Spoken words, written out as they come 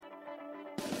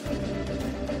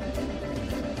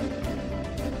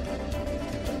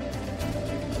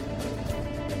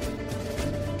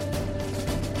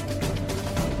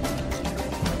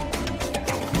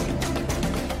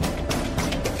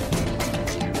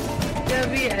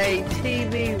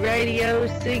WATB Radio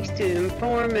seeks to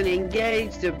inform and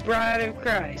engage the bride of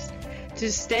Christ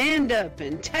to stand up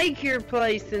and take your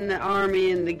place in the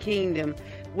army and the kingdom.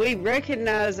 We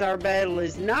recognize our battle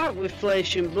is not with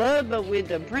flesh and blood, but with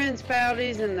the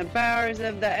principalities and the powers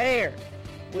of the air.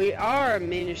 We are a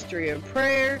ministry of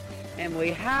prayer, and we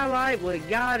highlight what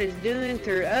God is doing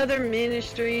through other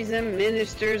ministries and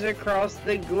ministers across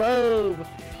the globe.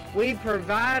 We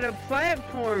provide a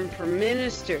platform for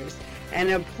ministers and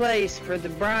a place for the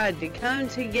bride to come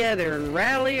together and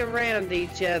rally around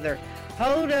each other,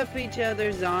 hold up each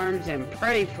other's arms, and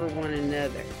pray for one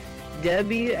another.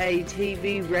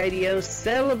 WATB Radio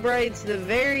celebrates the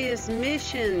various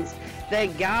missions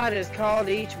that God has called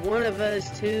each one of us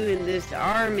to in this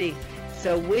army.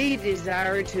 So we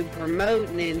desire to promote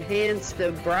and enhance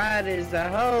the bride as a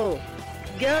whole.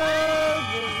 Go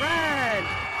bride!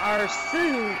 Our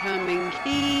soon-coming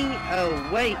king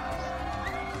awaits.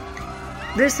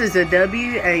 This is a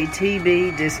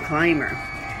WATB disclaimer.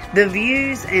 The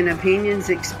views and opinions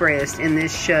expressed in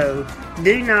this show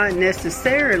do not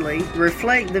necessarily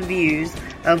reflect the views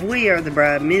of We Are the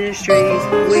Bride Ministries,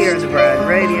 We Are the Bride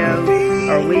Radio,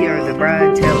 or We Are the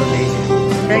Bride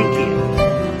Television. Thank you.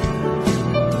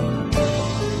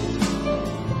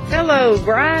 Hello,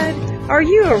 bride. Are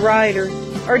you a writer?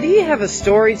 Or do you have a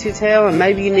story to tell and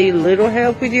maybe you need a little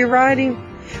help with your writing?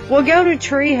 Well, go to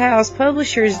Treehouse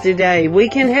Publishers today. We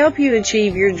can help you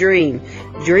achieve your dream.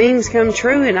 Dreams come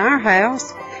true in our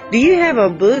house. Do you have a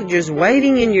book just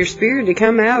waiting in your spirit to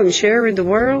come out and share with the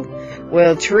world?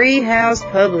 Well, Treehouse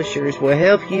Publishers will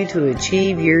help you to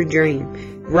achieve your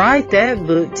dream. Write that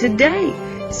book today.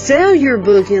 Sell your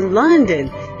book in London,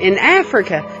 in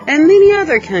Africa, and many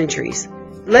other countries.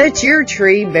 Let your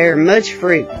tree bear much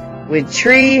fruit with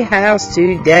Treehouse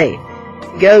today.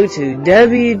 Go to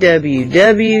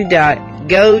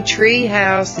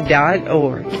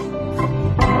www.gotreehouse.org.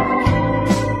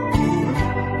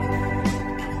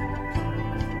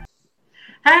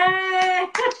 Hey!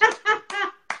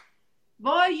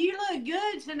 Boy, you look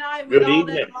good tonight with all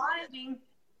that lighting.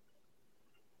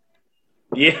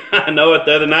 Yeah, I know it.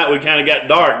 The other night we kind of got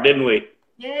dark, didn't we?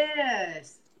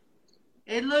 Yes.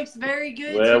 It looks very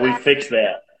good Well, tonight. we fixed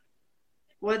that.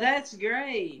 Well, that's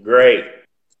great. Great.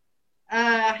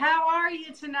 How are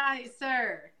you tonight,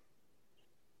 sir?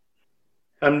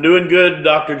 I'm doing good,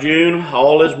 Dr. June.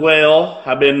 All is well.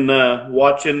 I've been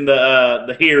watching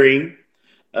the hearing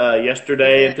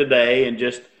yesterday and today, and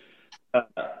just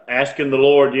asking the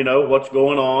Lord, what's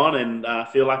going on, and I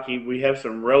feel like we have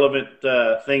some relevant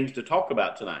things to talk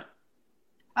about tonight.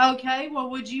 Okay, well,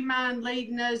 would you mind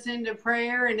leading us into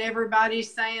prayer and everybody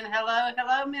saying hello?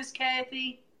 Hello, Miss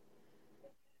Kathy.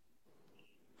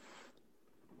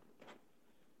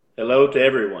 Hello to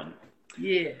everyone.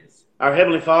 Yes. Our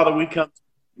Heavenly Father,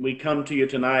 we come to you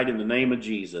tonight in the name of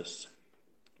Jesus.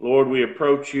 Lord, we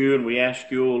approach you and we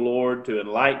ask you, O Lord, to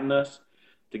enlighten us,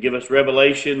 to give us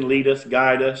revelation, lead us,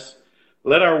 guide us.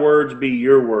 Let our words be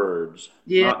your words,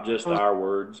 not just our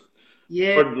words.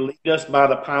 Yeah. Lord, lead us by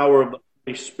the power of the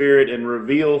Holy Spirit and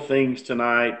reveal things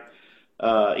tonight,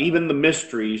 even the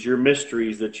mysteries, your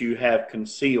mysteries that you have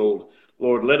concealed.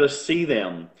 Lord, let us see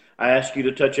them. I ask you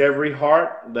to touch every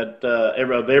heart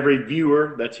of every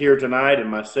viewer that's here tonight, and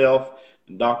myself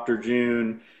and Dr.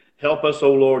 June. Help us,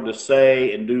 O Lord, to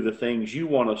say and do the things you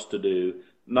want us to do,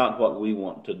 not what we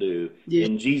want to do. Yeah.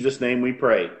 In Jesus' name we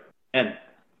pray. Amen.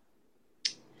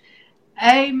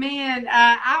 Amen.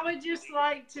 I would just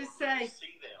like to say, I ask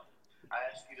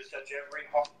you to touch every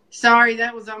heart. Sorry,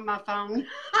 that was on my phone.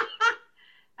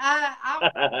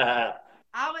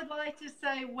 I would like to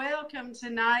say welcome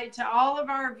tonight to all of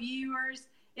our viewers.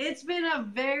 It's been a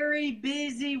very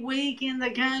busy week in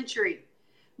the country.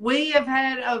 We have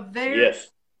had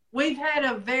we've had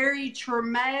a very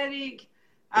traumatic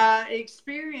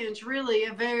experience, really,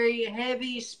 a very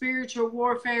heavy spiritual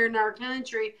warfare in our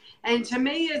country. And to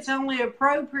me, it's only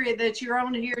appropriate that you're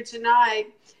on here tonight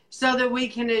so that we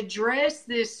can address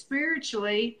this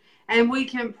spiritually and we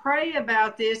can pray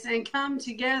about this and come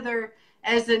together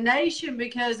as a nation,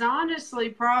 because honestly,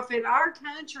 Prophet, our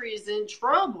country is in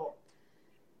trouble.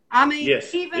 I mean,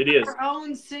 yes, even our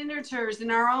own senators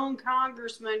and our own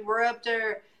congressmen were up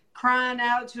there crying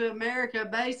out to America,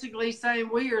 basically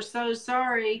saying, we are so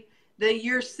sorry that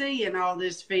you're seeing all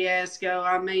this fiasco.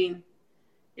 I mean,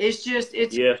 it's a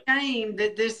shame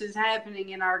that this is happening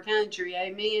in our country.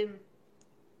 Amen.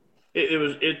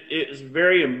 It's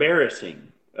very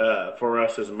embarrassing for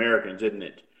us as Americans, isn't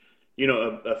it?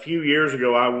 A few years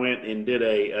ago, I went and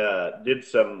did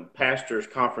some pastors'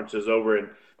 conferences over in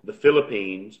the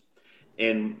Philippines,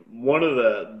 And one of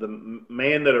the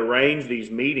man that arranged these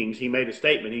meetings, he made a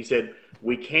statement. He said,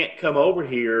 "We can't come over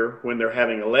here when they're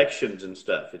having elections and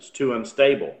stuff. It's too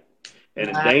unstable and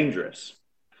it's Wow. dangerous."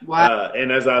 Wow.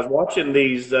 And as I was watching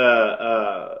these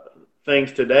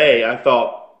things today, I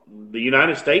thought the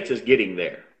United States is getting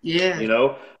there. Yeah.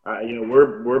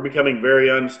 We're becoming very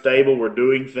unstable. We're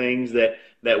doing things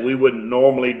that we wouldn't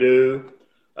normally do.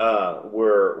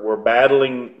 We're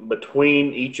battling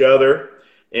between each other,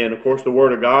 and of course, the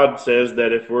Word of God says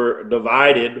that if we're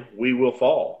divided, we will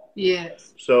fall.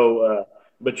 Yes. So,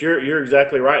 but you're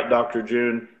exactly right, Dr.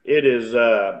 June. It is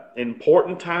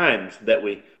important times that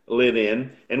we live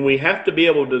in, and we have to be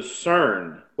able to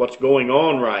discern what's going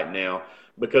on right now,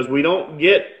 because we don't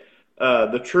get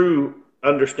the true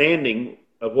understanding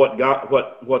of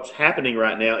what's happening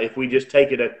right now if we just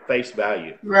take it at face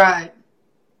value. Right.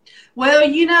 Well,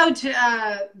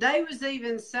 they was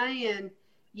even saying,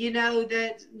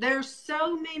 that there's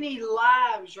so many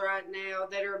lives right now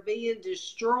that are being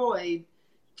destroyed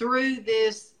through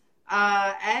this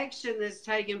action that's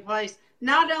taking place.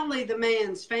 Not only the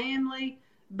man's family,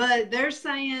 but they're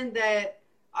saying that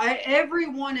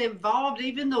everyone involved,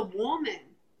 even the woman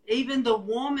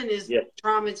is Yes.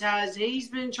 traumatized. He's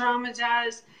been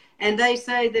traumatized, and they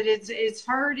say that it's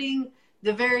hurting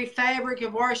the very fabric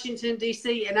of Washington,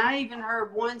 D.C. And I even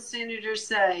heard one senator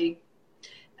say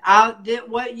that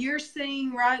what you're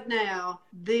seeing right now,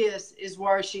 this is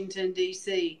Washington,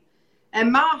 D.C.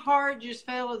 And my heart just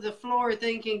fell to the floor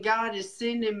thinking God is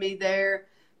sending me there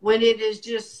when it is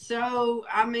just so,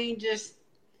 just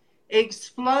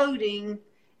exploding.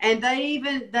 And they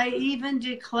even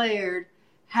declared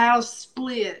how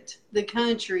split the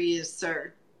country is,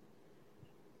 sir.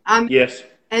 Yes.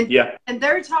 And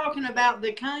they're talking about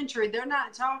the country. They're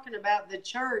not talking about the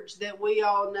church that we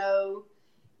all know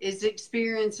is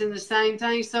experiencing the same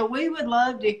thing. So we would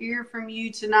love to hear from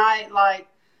you tonight. Like,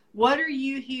 what are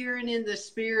you hearing in the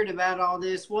spirit about all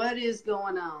this? What is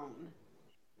going on?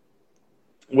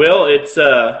 Well, it's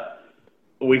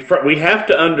we have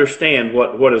to understand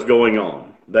what is going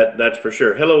on. That's for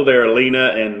sure. Hello there,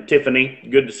 Alina and Tiffany.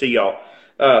 Good to see y'all.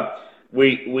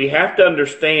 We have to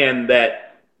understand that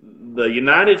the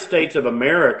United States of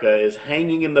America is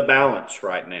hanging in the balance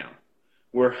right now.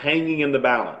 We're hanging in the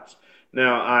balance.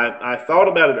 Now, I thought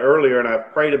about it earlier, and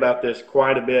I've prayed about this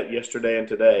quite a bit yesterday and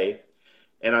today.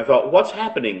 And I thought, what's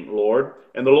happening, Lord?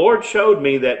 And the Lord showed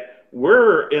me that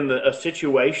we're in a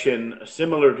situation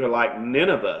similar to like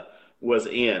Nineveh was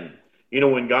in.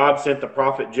 When God sent the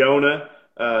prophet Jonah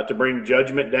to bring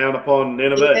judgment down upon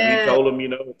Nineveh, and he told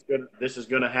them, this is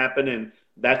going to happen, and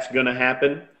that's going to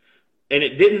happen. And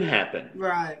it didn't happen.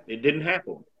 Right. It didn't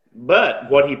happen. But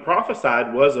what he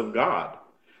prophesied was of God.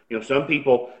 Some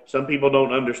people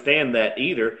don't understand that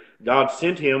either. God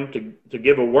sent him to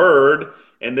give a word,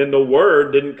 and then the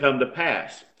word didn't come to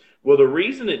pass. Well, the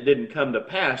reason it didn't come to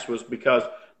pass was because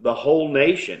the whole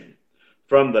nation,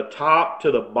 from the top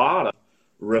to the bottom,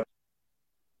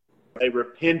 they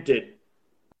repented.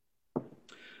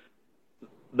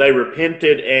 They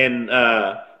repented and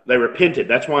they repented.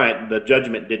 That's why the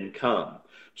judgment didn't come.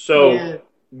 So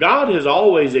God has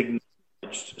always acknowledged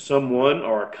someone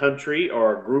or a country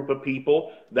or a group of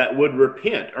people that would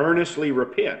repent, earnestly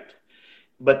repent.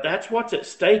 But that's what's at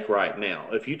stake right now.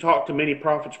 If you talk to many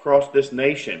prophets across this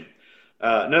nation,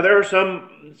 now there are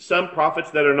some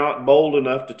prophets that are not bold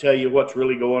enough to tell you what's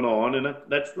really going on, and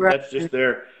that's just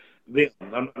them.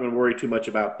 I'm not going to worry too much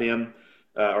about them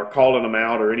or calling them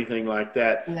out or anything like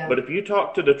that. Yeah. But if you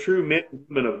talk to the true men and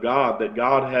women of God that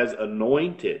God has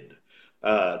anointed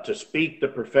to speak the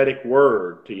prophetic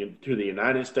word to the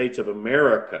United States of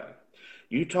America,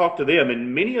 you talk to them,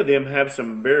 and many of them have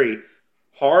some very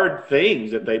hard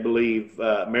things that they believe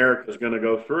America is going to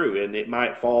go through, and it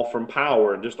might fall from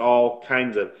power and just all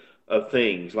kinds of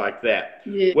things like that.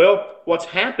 Yeah. Well, what's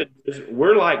happened is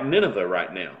we're like Nineveh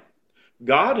right now.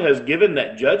 God has given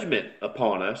that judgment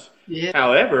upon us. Yeah.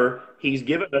 However, he's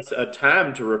given us a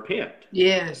time to repent.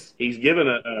 Yes. He's given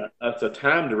us a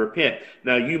time to repent.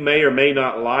 Now, you may or may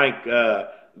not like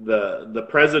the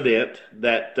president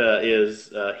that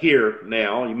is here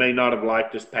now. You may not have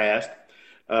liked his past.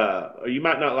 Or you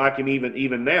might not like him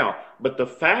even now. But the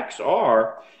facts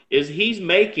is he's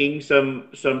making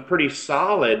some pretty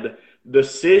solid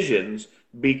decisions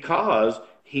because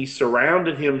he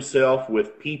surrounded himself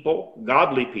with people,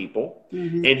 godly people,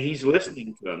 and he's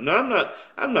listening to them. Now,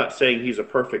 I'm not saying he's a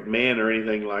perfect man or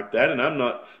anything like that, and I'm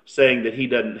not saying that he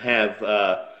doesn't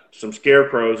have some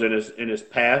scarecrows in his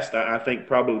past. I think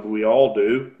probably we all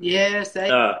do. Yes.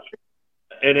 And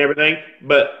everything,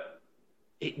 but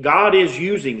God is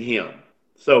using him.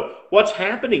 So what's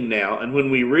happening now, and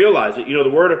when we realize it,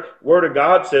 the word of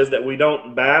God says that we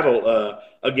don't battle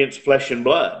against flesh and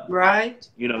blood. Right.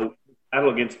 Battle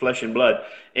against flesh and blood.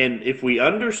 And if we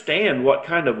understand what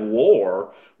kind of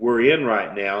war we're in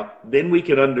right now, then we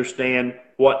can understand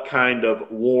what kind of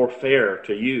warfare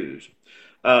to use.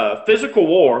 Physical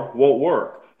war won't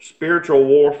work. Spiritual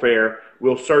warfare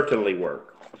will certainly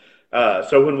work.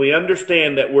 So when we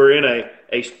understand that we're in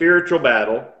a spiritual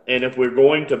battle, and if we're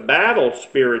going to battle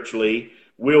spiritually,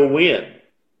 we'll win.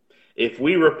 If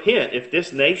we repent, if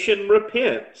this nation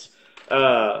repents,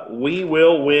 we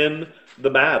will win the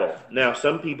battle. Now,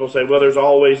 some people say, well, there's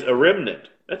always a remnant.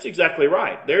 That's exactly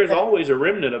right. There's always a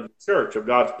remnant of the church, of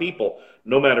God's people,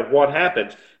 no matter what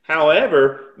happens.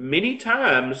 However, many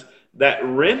times that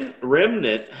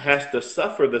remnant has to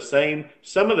suffer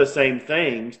some of the same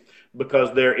things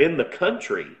because they're in the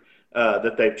country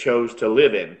that they've chose to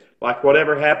live in. Like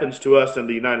whatever happens to us in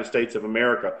the United States of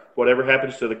America, whatever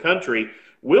happens to the country,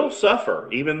 we'll suffer.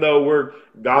 Even though we're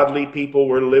godly people,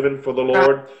 we're living for the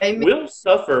Lord, we'll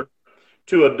suffer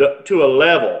to a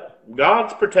level.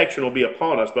 God's protection will be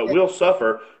upon us, but we'll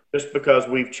suffer just because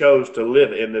we've chose to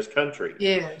live in this country.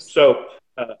 Yes. So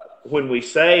when we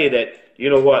say that,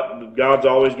 God's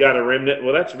always got a remnant,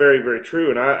 well, that's very, very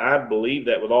true, and I believe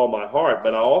that with all my heart,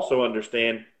 but I also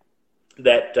understand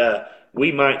that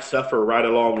we might suffer right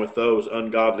along with those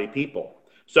ungodly people.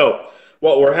 So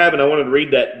what we're having, I wanted to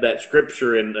read that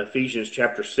scripture in Ephesians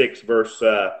chapter 6, verse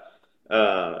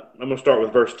I'm going to start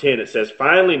with verse 10. It says,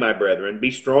 "Finally, my brethren,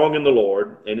 be strong in the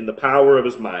Lord and in the power of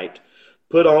his might.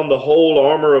 Put on the whole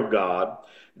armor of God,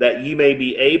 that ye may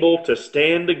be able to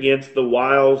stand against the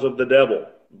wiles of the devil."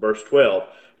 Verse 12,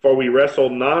 "For we wrestle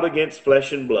not against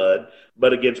flesh and blood,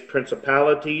 but against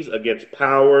principalities, against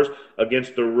powers,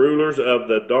 against the rulers of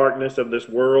the darkness of this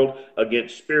world,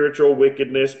 against spiritual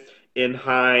wickedness in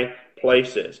high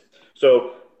places."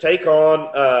 So take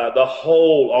on the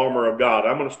whole armor of God.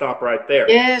 I'm going to stop right there.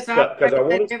 Yes, I pray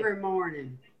that every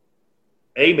morning.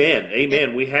 Amen. Amen.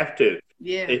 Yeah. We have to.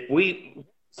 Yeah.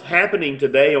 What's happening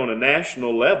today on a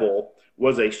national level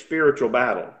was a spiritual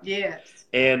battle. Yes.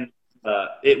 And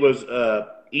it was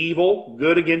evil,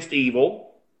 good against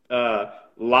evil,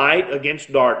 light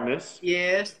against darkness.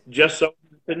 Yes. Just so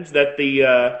happens that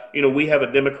we have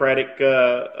a democratic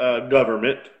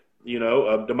government,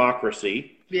 of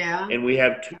democracy. Yeah. And we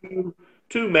have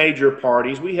two major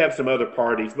parties. We have some other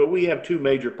parties, but we have two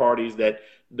major parties that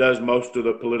does most of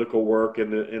the political work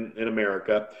in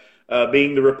America,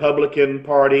 being the Republican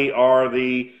Party or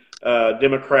the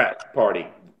Democrat Party.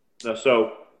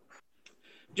 So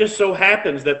just so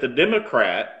happens that the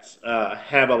Democrats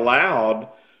have allowed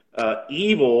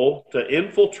evil to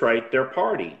infiltrate their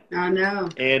party. I know.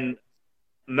 And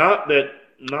not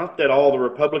that all the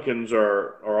Republicans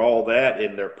are all that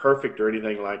and they're perfect or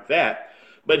anything like that.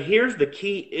 But here's the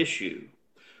key issue.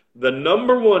 The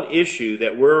number one issue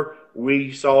that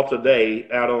we saw today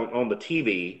out on the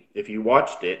TV, if you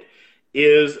watched it,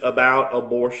 is about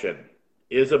abortion,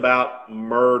 is about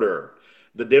murder.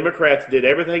 The Democrats did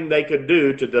everything they could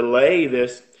do to delay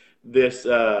this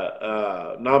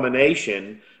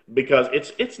nomination because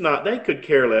it's not, they could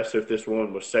care less if this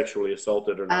woman was sexually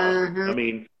assaulted or not. Uh-huh. I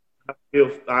mean,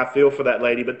 I feel for that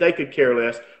lady, but they could care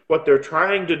less. What they're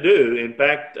trying to do, in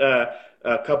fact, a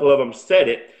couple of them said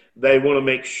it, they want to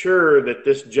make sure that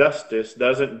this justice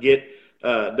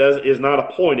is not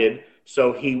appointed,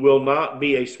 so he will not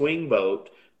be a swing vote.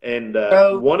 And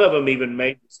one of them even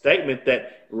made the statement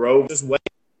that Roe v. Wade.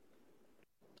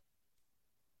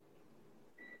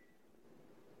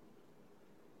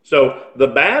 So the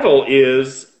battle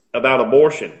is about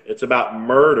abortion. It's about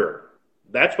murder.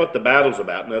 That's what the battle's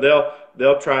about. Now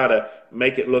they'll try to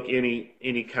make it look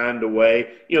any kind of way.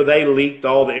 They leaked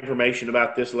all the information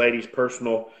about this lady's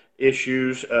personal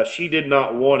issues. She did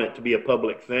not want it to be a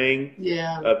public thing.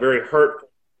 Yeah. Very hurtful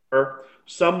for her.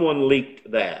 Someone leaked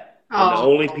that. And the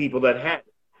only people that had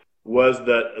it was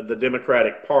the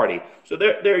Democratic Party. So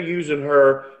they're using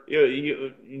her.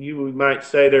 You might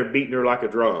say they're beating her like a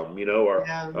drum, or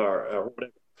whatever.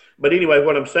 But anyway,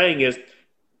 what I'm saying is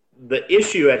the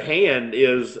issue at hand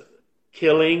is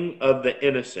killing of the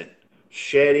innocent,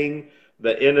 shedding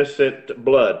the innocent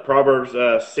blood. Proverbs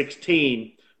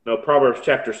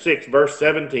chapter 6, verse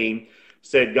 17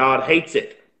 said God hates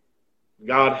it.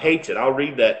 God hates it. I'll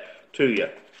read that to you.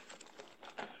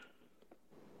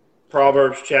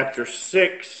 Proverbs chapter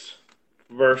 6,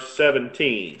 verse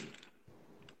 17.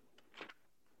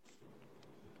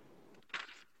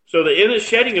 So the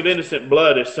shedding of innocent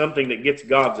blood is something that gets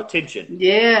God's attention.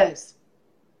 Yes.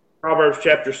 Proverbs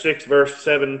chapter 6, verse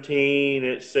 17,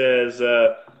 it says,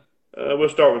 We'll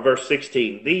start with verse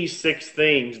 16. These 6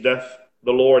 things doth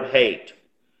the Lord hate.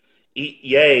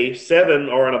 Yea, 7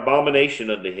 are an abomination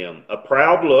unto him: a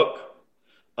proud look,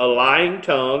 a lying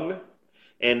tongue,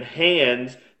 and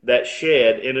hands that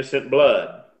shed innocent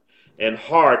blood, and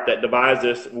heart that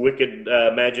deviseth wicked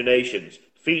imaginations,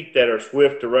 feet that are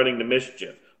swift to running to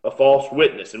mischief, a false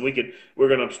witness. And we're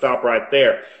going to stop right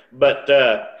there. But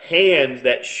hands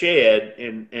that shed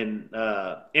in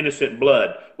innocent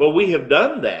blood. Well, we have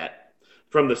done that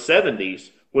from the 70s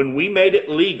when we made it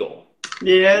legal.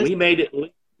 Yes. We made it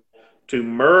legal to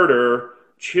murder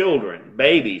children,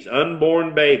 babies,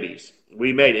 unborn babies.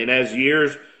 We made it. And as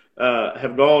years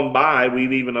have gone by,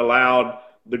 we've even allowed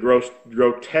the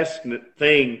grotesque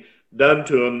thing done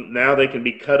to them. Now they can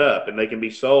be cut up and they can be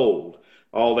sold,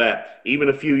 all that. Even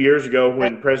a few years ago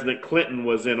when President Clinton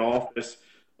was in office,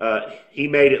 he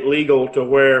made it legal to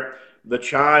where the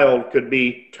child could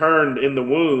be turned in the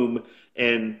womb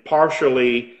and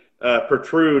partially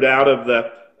protrude out of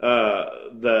the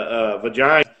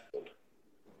vagina.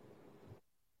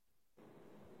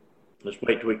 Let's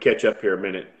wait till we catch up here a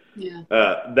minute. Yeah.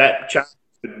 That child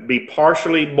could be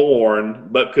partially born,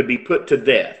 but could be put to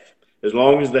death as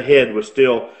long as the head was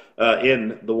still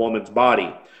in the woman's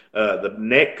body. The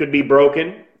neck could be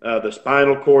broken. The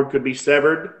spinal cord could be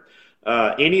severed.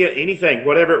 Anything,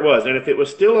 whatever it was, and if it was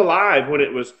still alive when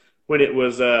it was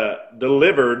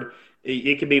delivered,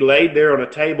 it could be laid there on a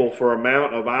table for an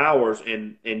amount of hours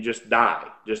and just die,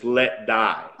 just let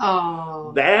die.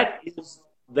 Oh.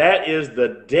 That is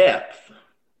the depth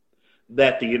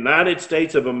that the United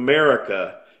States of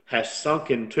America has sunk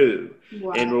into,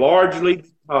 Wow. and largely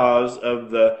because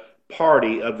of the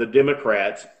party of the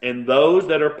Democrats and those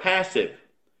that are passive.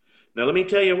 Now, let me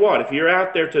tell you what, if you're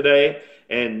out there today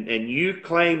and you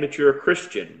claim that you're a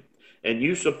Christian and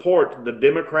you support the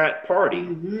Democrat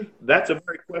Party, that's a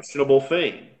very questionable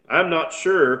thing. I'm not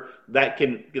sure that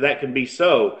can be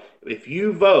so. If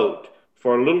you vote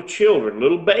for little children,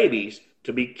 little babies,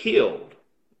 to be killed.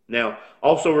 Now,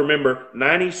 also remember,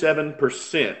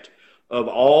 97% of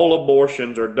all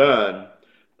abortions are done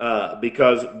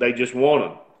because they just want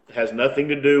them. It has nothing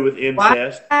to do with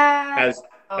incest. Has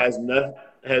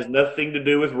nothing to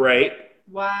do with rape.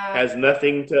 Wow. Has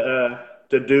nothing to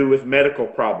do with medical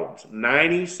problems.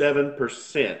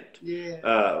 97%. Yeah.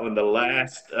 On the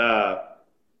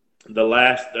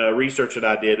last research that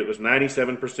I did, it was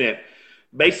 97%.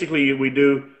 Basically, we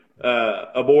do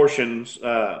abortions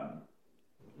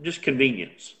just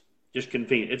convenience. Just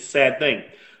convenience. It's a sad thing.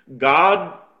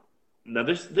 God, now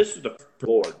this is the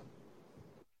Lord.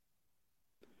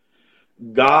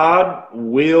 God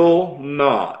will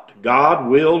not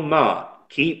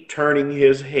keep turning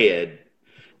his head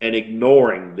and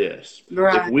ignoring this.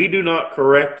 Right. If we do not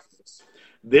correct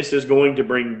this is going to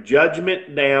bring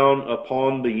judgment down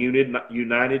upon the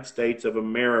United States of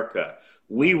America.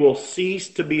 We will cease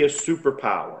to be a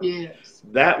superpower. Yes.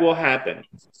 That will happen.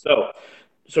 So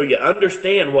you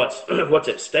understand what's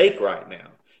at stake right now.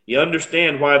 You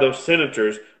understand why those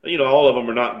senators, all of them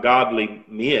are not godly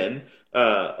men,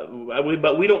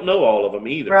 but we don't know all of them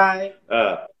either. Right.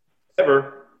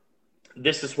 However,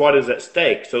 this is what is at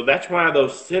stake. So that's why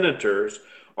those senators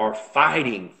are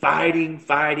fighting.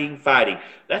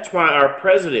 That's why our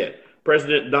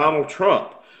President Donald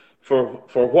Trump, for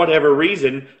whatever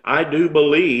reason, I do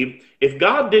believe if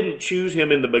God didn't choose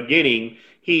him in the beginning,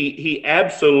 he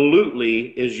absolutely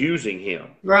is using him.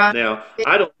 Right. Now,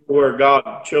 I don't know where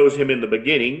God chose him in the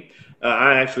beginning.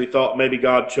 I actually thought maybe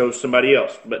God chose somebody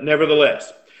else. But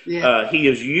nevertheless, he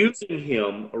is using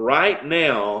him right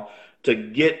now to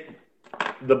get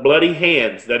the bloody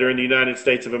hands that are in the United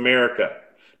States of America,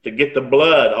 to get the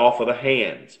blood off of the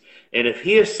hands. And if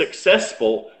he is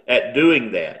successful at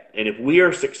doing that, and if we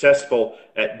are successful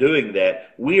at doing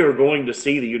that, we are going to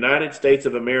see the United States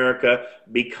of America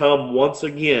become once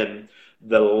again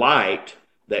the light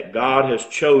that God has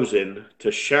chosen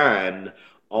to shine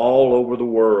all over the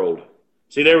world.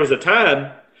 See, there was a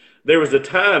time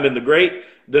in the great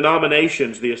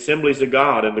denominations, the Assemblies of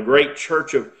God, and the great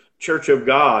Church of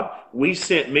God, we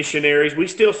sent missionaries. We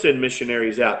still send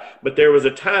missionaries out. But there was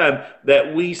a time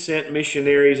that we sent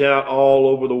missionaries out all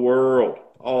over the world.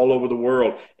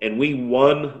 And we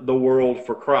won the world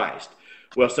for Christ.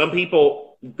 Well, some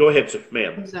people, go ahead,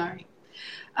 ma'am. I'm sorry.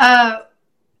 I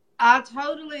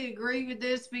totally agree with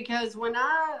this because when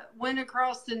I went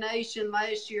across the nation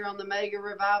last year on the Mega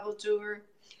Revival Tour,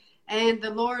 and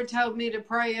the Lord told me to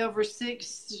pray over 6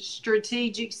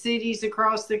 strategic cities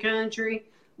across the country,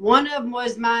 one of them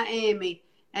was Miami,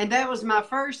 and that was my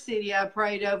first city I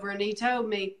prayed over. And he told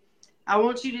me, I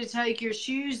want you to take your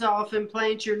shoes off and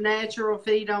plant your natural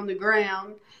feet on the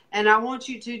ground. And I want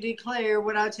you to declare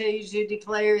what I tell you to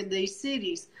declare in these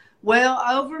cities. Well,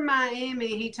 over Miami,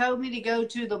 he told me to go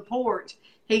to the port.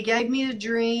 He gave me a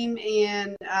dream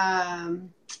in,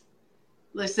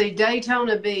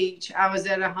 Daytona Beach. I was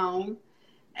at a home.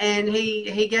 And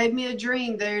he gave me a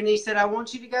dream there. And he said, I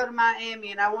want you to go to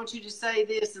Miami. And I want you to say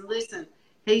this. And listen,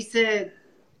 he said,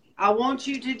 I want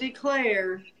you to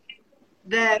declare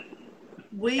that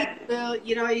we will,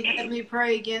 he had me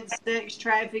pray against sex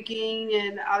trafficking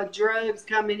and drugs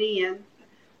coming in,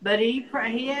 but he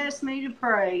asked me to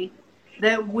pray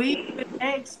that we would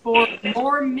export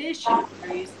more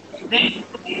missionaries than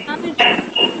the country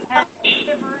has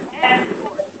ever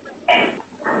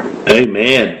exported.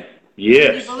 Amen.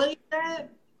 Yes. Can you believe that?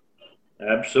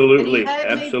 Absolutely. And he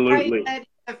had Absolutely. me pray that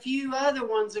a few other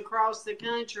ones across the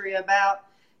country about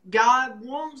God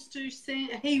wants to send,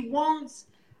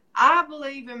 I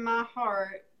believe in my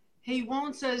heart, he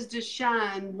wants us to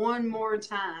shine one more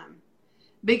time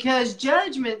because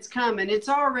judgment's coming. It's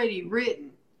already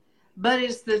written, but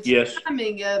it's the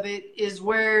timing of it is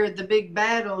where the big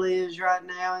battle is right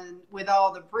now. And with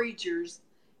all the preachers,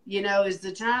 is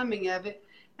the timing of it.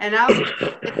 And I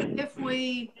if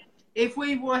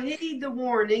we will heed the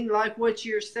warning, like what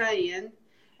you're saying,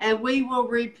 and we will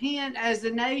repent as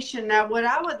a nation. Now, what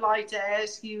I would like to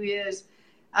ask you is,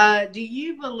 do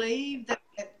you believe that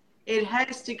it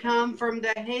has to come from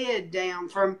the head down,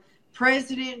 from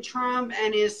President Trump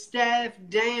and his staff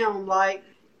down, like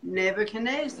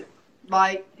Nebuchadnezzar,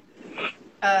 like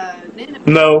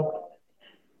Nineveh?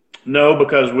 No,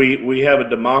 because we have a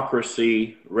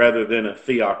democracy rather than a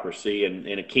theocracy and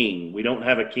a king. We don't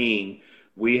have a king.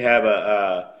 We have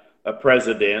a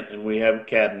president, and we have a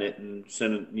cabinet and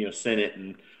Senate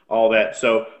and all that.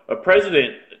 So a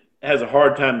president has a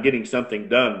hard time getting something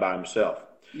done by himself.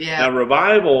 Yeah. Now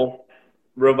revival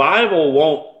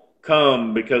won't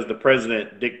come because the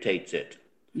president dictates it.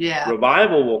 Yeah.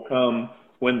 Revival will come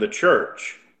when the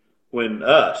church, when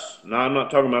us. Now I'm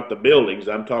not talking about the buildings.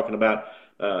 I'm talking about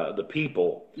the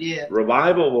people. Yeah.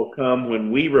 Revival will come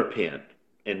when we repent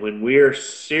and when we're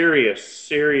serious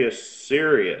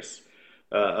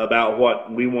about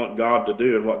what we want God to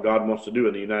do and what God wants to do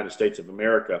in the United States of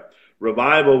America.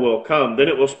 Revival will come. Then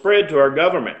it will spread to our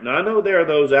government. Now I know there are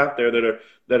those out there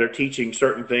that are teaching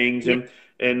certain things,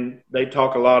 and they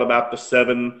talk a lot about the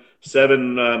seven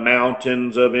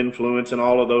mountains of influence and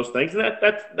all of those things. And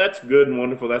that's good and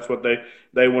wonderful. That's what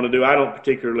they want to do. I don't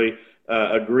particularly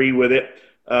agree with it,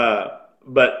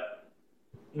 but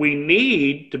we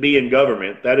need to be in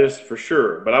government. That is for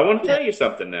sure. But I want to tell you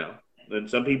something now. And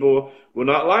some people will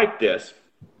not like this.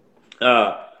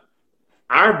 Our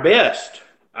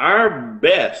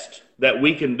best that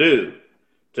we can do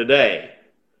today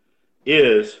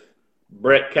is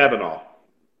Brett Kavanaugh.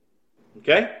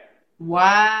 Okay?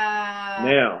 Wow.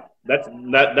 Now,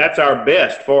 that's our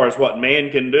best as far as what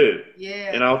man can do.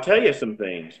 Yeah. And I'll tell you some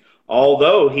things.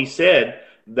 Although he said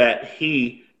that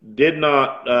he did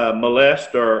not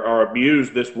molest or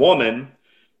abuse this woman,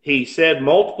 he said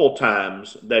multiple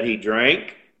times that he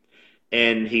drank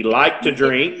and he liked to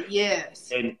drink.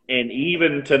 Yes. And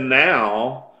even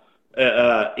now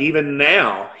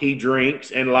he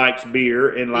drinks and likes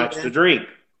beer and likes to drink.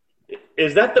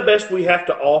 Is that the best we have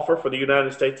to offer for the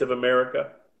United States of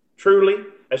America? Truly,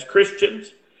 as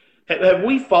Christians? Have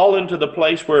we fallen to the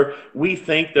place where we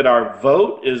think that our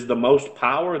vote is the most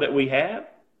power that we have?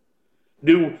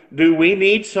 Do we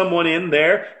need someone in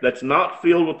there that's not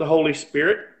filled with the Holy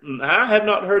Spirit? I have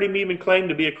not heard him even claim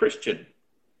to be a Christian.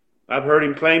 I've heard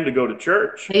him claim to go to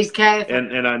church. He's Catholic,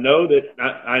 and I know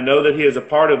that he is a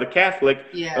part of the Catholic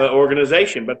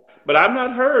organization, but I've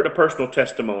not heard a personal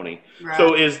testimony. Right.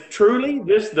 So is truly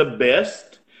this the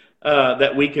best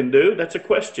that we can do? That's a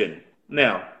question.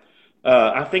 Now,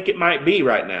 I think it might be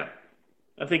right now.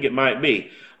 I think it might be.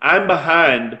 I'm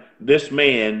behind this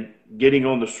man getting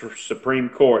on the Supreme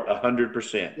Court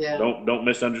 100%. Yeah. Don't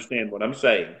misunderstand what I'm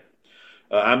saying.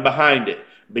 I'm behind it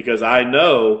because I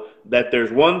know that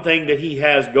there's one thing that he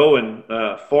has going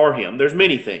for him. There's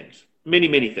many things,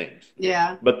 many things.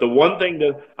 Yeah. But the one thing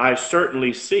that I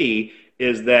certainly see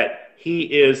is that he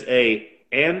is a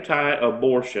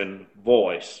anti-abortion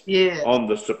voice on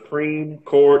the Supreme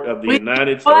Court of the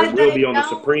United States. Will be on the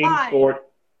Supreme Court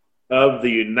of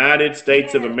the United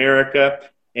States of America,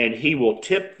 and he will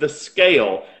tip the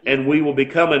scale, and we will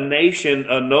become a nation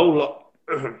no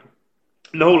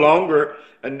longer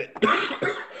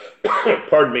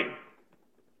pardon me,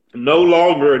 no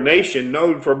longer a nation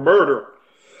known for murder.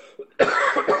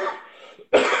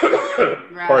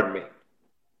 Right. Pardon me.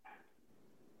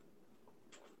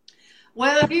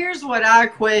 Well, here's what our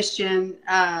question,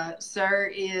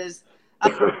 sir, is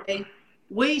okay,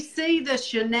 we see the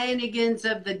shenanigans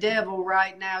of the devil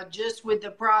right now just with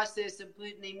the process of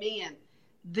putting him in.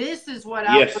 This is what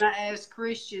I want Yes. to ask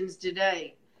Christians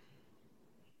today.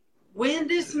 When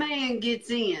this man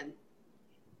gets in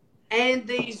and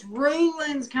these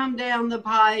rulings come down the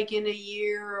pike in a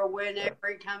year or whenever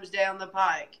it comes down the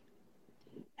pike,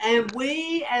 and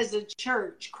we as a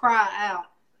church cry out,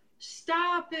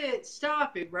 stop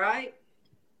it, right?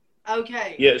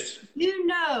 Okay. Yes. You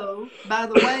know, by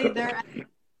the way they're acting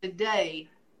today,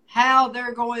 how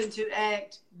they're going to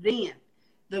act then.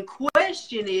 The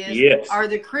question is, Yes. are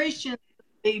the Christians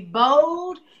be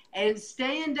bold and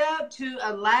stand up to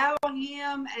allow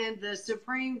him and the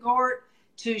Supreme Court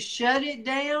to shut it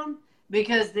down?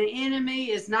 Because the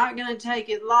enemy is not going to take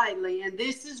it lightly. And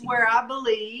this is where I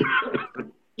believe,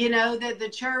 that the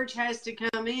church has to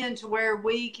come in to where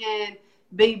we can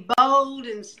be bold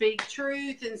and speak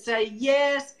truth and say,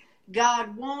 yes,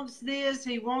 God wants this.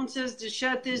 He wants us to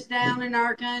shut this down in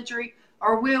our country,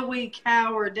 or will we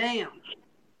cower down?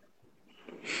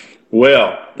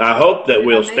 Well, I hope that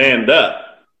we'll Amen. stand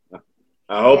up.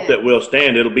 I hope that we'll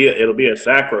stand. It'll be a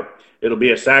sacrifice,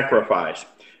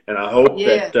 and I hope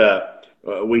that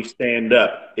we stand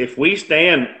up. If we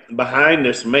stand behind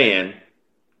this man,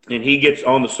 and he gets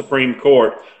on the Supreme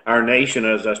Court, our nation,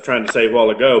 as I was trying to say a while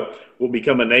ago, will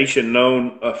become a nation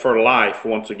known for life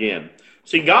once again.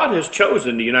 See, God has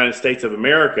chosen the United States of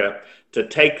America to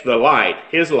take the light,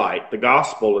 his light, the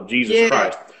gospel of Jesus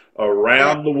Christ,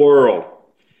 around the world.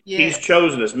 He's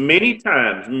chosen us many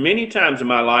times in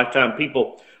my lifetime.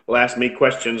 People will ask me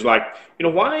questions like,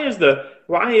 why is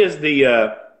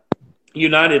the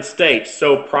United States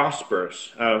so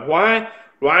prosperous?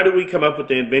 Why do we come up with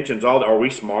the inventions? Are we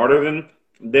smarter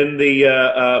than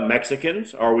the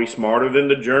Mexicans? Are we smarter than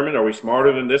the German? Are we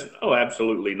smarter than this? No,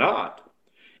 absolutely not.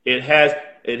 It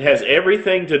has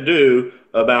everything to do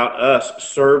about us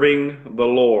serving the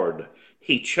Lord.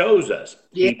 He chose us.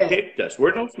 He picked us.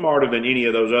 We're no smarter than any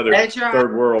of those other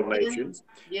third world nations.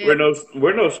 We're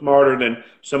no smarter than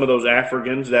some of those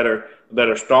Africans that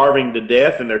are starving to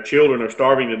death, and their children are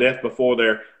starving to death before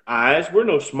their eyes. We're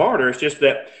no smarter. It's just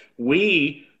that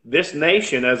this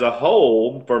nation as a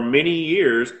whole, for many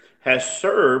years, has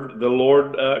served the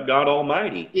Lord God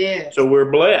Almighty. So we're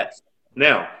blessed.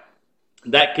 Now,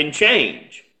 that can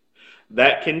change.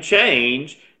 That can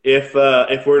change if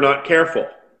we're not careful.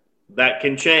 That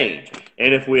can change.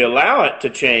 And if we allow it to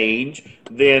change,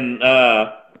 then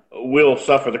we'll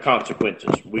suffer the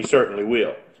consequences. We certainly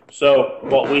will. So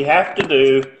what we have to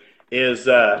do is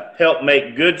help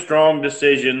make good, strong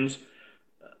decisions.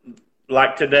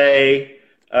 Like today,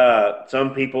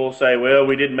 some people say, well,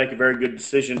 we didn't make a very good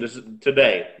decision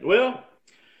today. Well,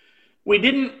 we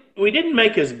didn't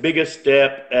make as big a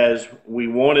step as we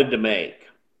wanted to make.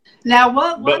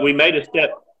 Now, but we made a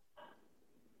step.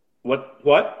 What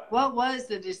was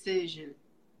the decision?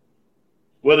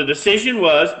 Well, the decision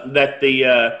was that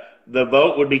the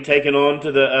vote would be taken on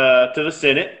to the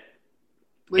Senate,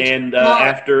 and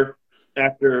after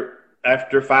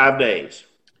 5 days,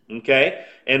 okay,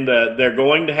 and they're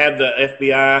going to have the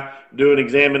FBI do an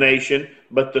examination,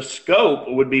 but the scope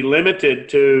would be limited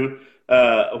to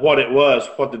what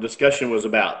the discussion was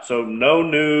about. So no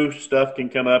new stuff can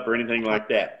come up or anything like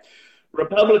that.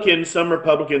 Some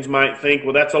Republicans might think,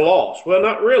 well, that's a loss. Well,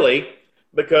 not really,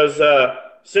 because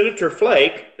Senator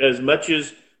Flake, as much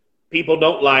as people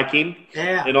don't like him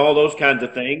and all those kinds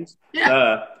of things,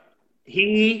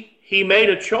 he made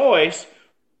a choice,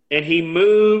 and he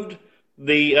moved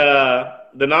the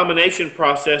nomination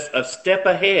process a step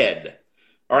ahead,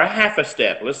 or a half a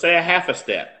step. Let's say a half a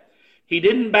step. He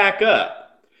didn't back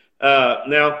up.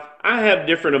 Now, I have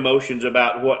different emotions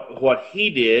about what he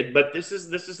did, but this is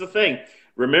the thing.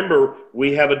 Remember,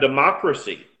 we have a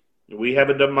democracy.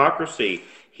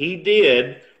 He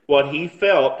did what he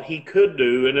felt he could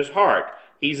do in his heart.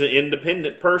 He's an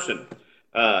independent person.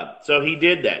 So he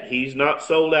did that. He's not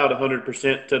sold out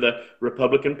 100% to the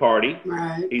Republican Party.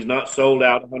 Right. He's not sold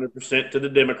out 100% to the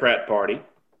Democrat Party.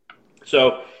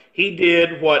 So he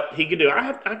did what he could do.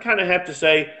 I kind of have to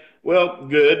say, well,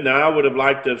 good. Now, I would have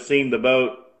liked to have seen the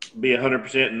vote be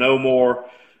 100%, no more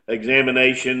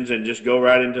examinations, and just go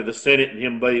right into the Senate and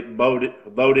him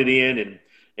voted in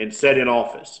and set in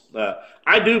office.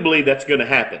 I do believe that's going to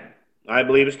happen. I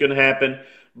believe it's going to happen.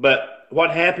 But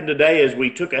what happened today is we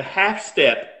took a half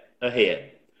step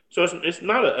ahead. So it's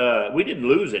not we didn't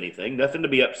lose anything. Nothing to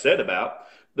be upset about.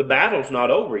 The battle's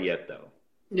not over yet, though.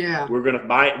 Yeah. We're going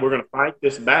to fight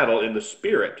this battle in the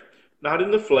spirit, not in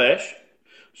the flesh.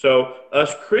 So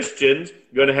us Christians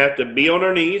going to have to be on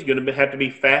our knees, going to have to be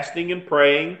fasting and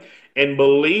praying and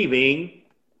believing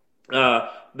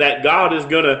that God is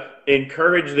going to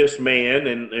encourage this man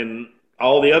and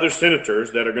all the other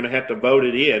senators that are going to have to vote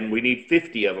it in. We need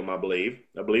 50 of them, I believe.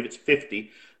 I believe it's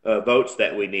 50 votes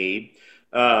that we need,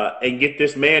 and get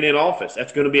this man in office.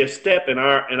 That's going to be a step in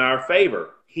our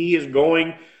favor. He is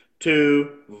going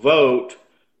to vote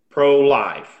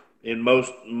pro-life in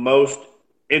most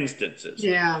instances.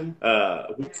 Yeah.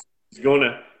 He's going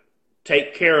to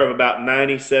take care of about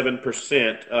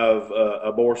 97% of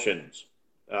abortions.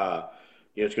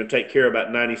 It's going to take care of about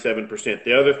 97%.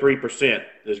 The other 3%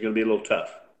 is going to be a little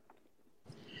tough.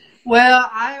 Well,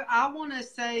 I want to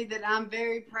say that I'm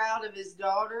very proud of his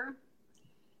daughter.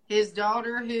 His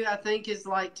daughter, who I think is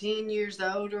like 10 years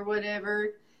old or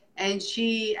whatever, and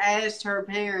she asked her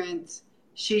parents,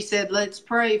 she said, let's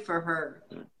pray for her.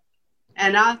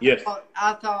 And I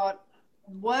thought,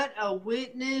 what a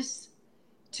witness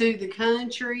to the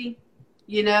country,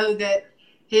 that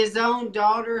his own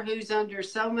daughter, who's under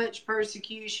so much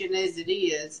persecution as it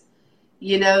is,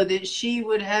 that she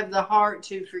would have the heart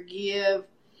to forgive.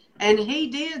 And he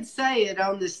did say it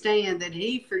on the stand that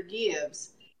he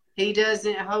forgives. He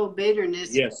doesn't hold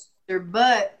bitterness. Yes.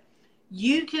 But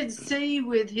you could see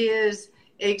with his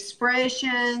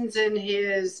expressions and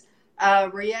his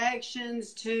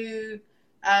reactions to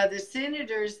the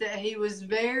senators that he was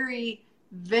very,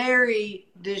 very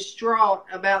distraught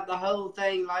about the whole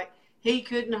thing. Like, he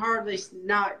couldn't hardly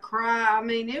not cry. I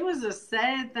mean, it was a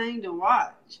sad thing to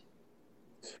watch.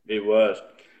 It was.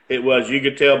 You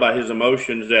could tell by his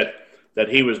emotions that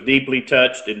he was deeply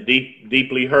touched and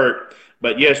deeply hurt.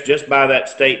 But yes, just by that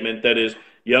statement that his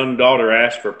young daughter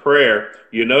asked for prayer,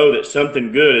 that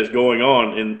something good is going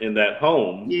on in that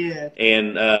home. Yeah.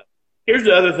 And here's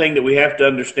the other thing that we have to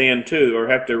understand too, or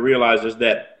have to realize, is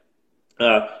that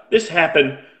this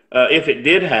happened. If it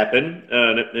did happen,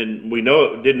 and we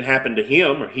know it didn't happen to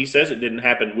him, or he says it didn't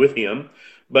happen with him,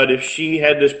 but if she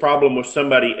had this problem with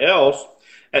somebody else,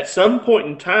 at some point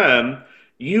in time,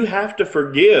 you have to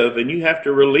forgive and you have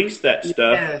to release that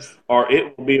stuff, yes, or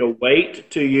it will be a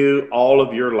weight to you all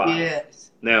of your life.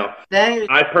 Yes. Now,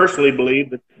 I personally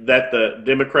believe that the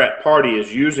Democrat Party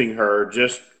is using her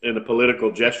just in a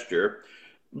political gesture,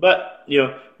 but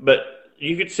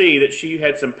you could see that she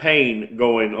had some pain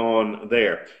going on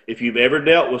there. If you've ever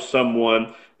dealt with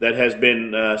someone that has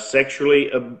been sexually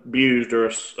abused or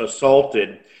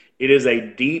assaulted, it is a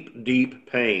deep,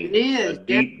 deep pain. It is. A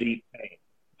deep, deep pain.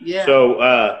 Yeah.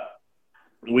 So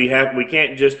we have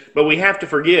to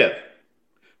forgive.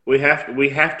 We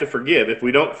have to forgive. If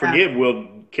we don't forgive, we'll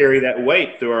carry that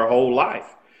weight through our whole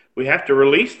life. We have to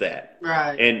release that.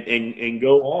 Right. And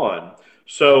go on.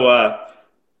 So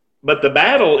but the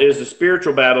battle is a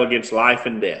spiritual battle against life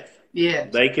and death.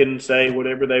 Yes. They can say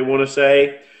whatever they want to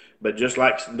say, but just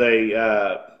like they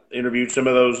interviewed some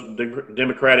of those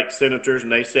Democratic senators,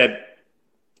 and they said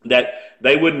that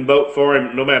they wouldn't vote for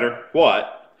him no matter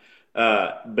what,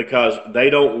 because they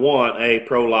don't want a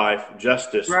pro-life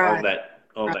justice on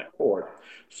that court.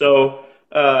 So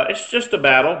it's just a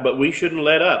battle, but we shouldn't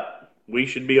let up. We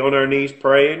should be on our knees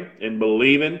praying and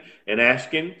believing and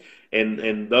asking.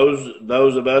 And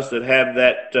those of us that have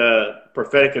that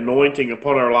prophetic anointing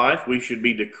upon our life, we should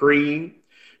be decreeing,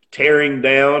 tearing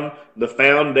down the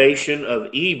foundation of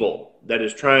evil that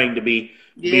is trying to be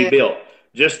built.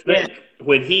 Just think,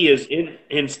 when he is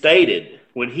instated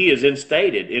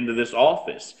into this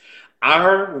office,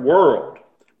 our world,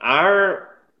 our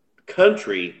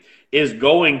country is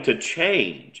going to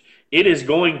change. It is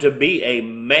going to be a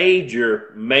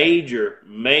major, major,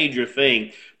 major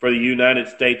thing for the United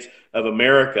States of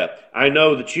America. I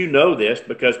know that you know this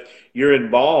because you're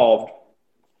involved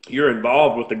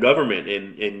with the government,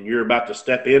 and you're about to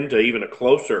step into even a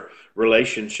closer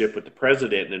relationship with the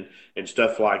president and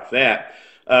stuff like that.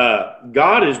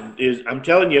 God is I'm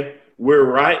telling you, we're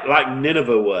right like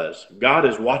Nineveh was. God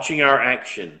is watching our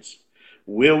actions.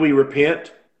 Will we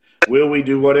repent? Will we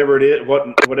do whatever it is,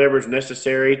 whatever is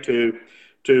necessary to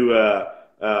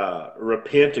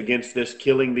repent against this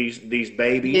killing these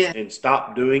babies and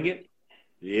stop doing it?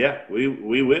 Yeah, we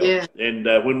will. Yeah. And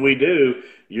when we do,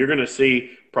 you're going to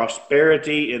see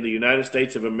prosperity in the United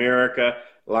States of America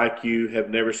like you have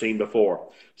never seen before.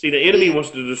 See, the enemy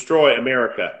wants to destroy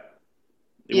America.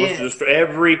 He wants to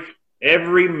destroy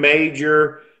every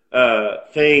major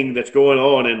thing that's going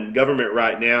on in government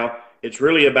right now. It's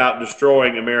really about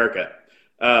destroying America.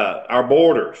 Our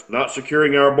borders, not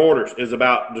securing our borders, is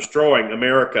about destroying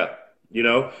America.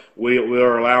 We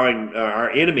are allowing our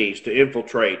enemies to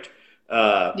infiltrate.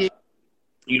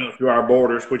 through our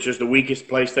borders, which is the weakest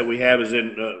place that we have is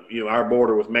in, our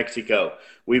border with Mexico.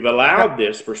 We've allowed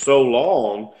this for so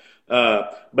long,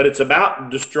 but it's about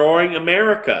destroying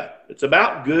America. It's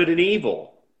about good and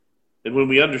evil. And when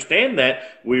we understand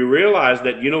that, we realize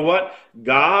that, you know what?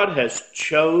 God has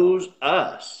chose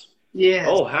us. Yes.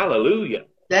 Oh, hallelujah.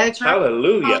 That's right.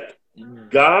 Hallelujah.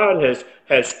 God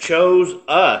has chose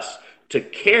us to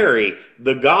carry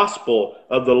the gospel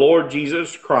of the Lord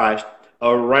Jesus Christ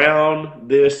around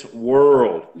this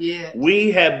world. Yes.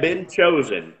 We have been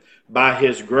chosen by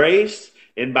his grace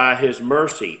and by his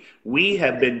mercy. We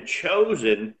have been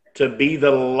chosen to be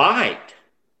the light.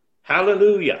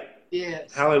 Hallelujah.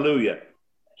 Yes. Hallelujah.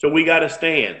 So we got to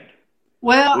stand.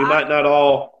 Well, we might not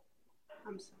all.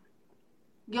 I'm sorry.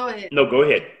 Go ahead. No, go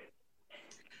ahead.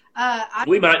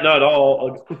 We might not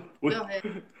all. Go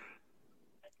ahead.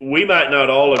 We might not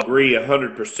all agree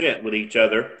 100% with each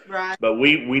other, right? But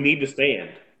we need to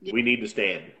stand. Yeah. We need to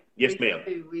stand. Yes, ma'am.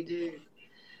 We do.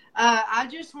 I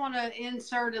just want to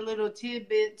insert a little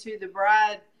tidbit to the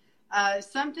bride.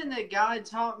 Something that God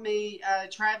taught me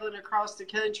traveling across the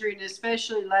country, and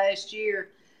especially last year.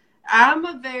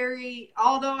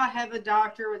 Although I have a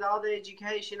doctor with all the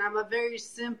education, I'm a very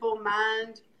simple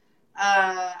mind.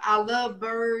 I love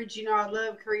birds, I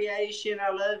love creation. I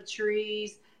love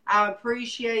trees. I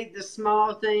appreciate the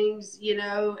small things,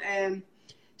 and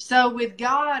so with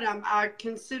God, I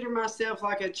consider myself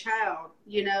like a child,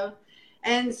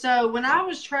 and so when I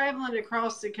was traveling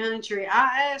across the country,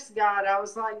 I asked God, I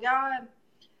was like, God,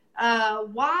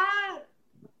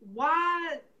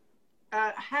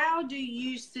 how do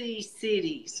you see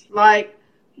cities? Like,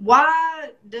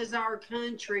 why does our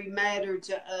country matter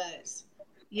to us?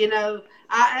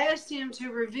 I asked him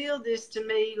to reveal this to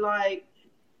me, like,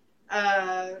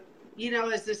 as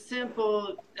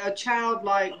a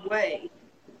childlike way.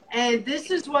 And this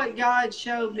is what God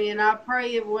showed me, and I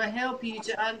pray it will help you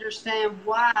to understand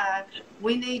why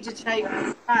we need to take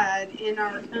pride in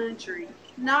our country.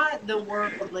 Not the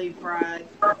worldly pride,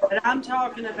 but I'm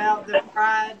talking about the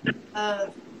pride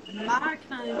of my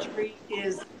country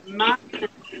is my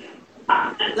country.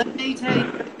 Let me tell you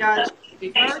what God showed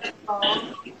me. First of all,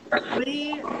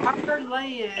 our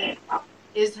land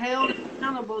is held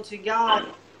accountable to God,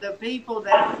 the people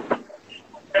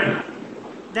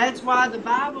that's why the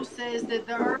Bible says that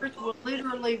the earth will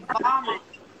literally vomit.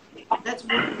 That's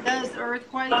what it does,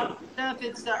 earthquakes and stuff.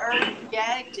 It's the earth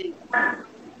reacting.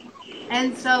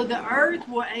 And so the earth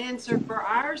will answer for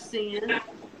our sin,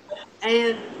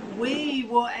 and we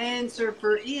will answer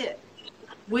for it.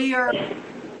 The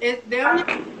only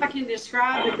way I can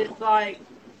describe it is like,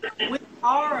 we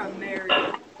are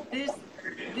America. This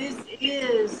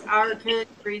is our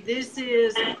country. This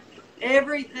is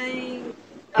everything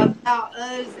about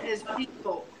us as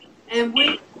people. And we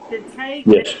need to take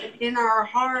it in our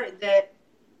heart that,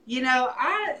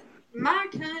 my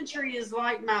country is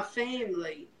like my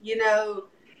family.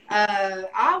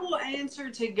 I will answer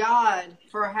to God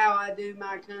for how I do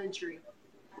my country.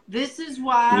 This is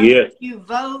why you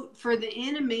vote for the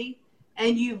enemy,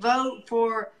 and you vote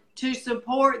to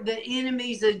support the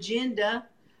enemy's agenda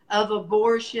of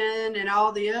abortion and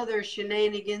all the other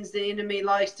shenanigans the enemy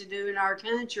likes to do in our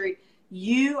country.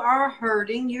 You are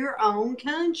hurting your own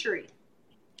country.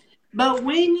 But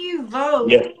when you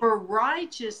vote for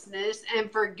righteousness and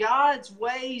for God's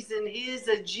ways and his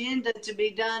agenda to be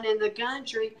done in the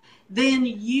country, then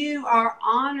you are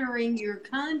honoring your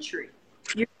country.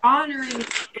 You're honoring.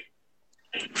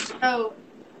 So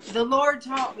the Lord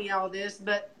taught me all this,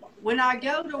 but when I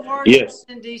go to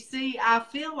Washington, D.C., I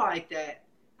feel like that.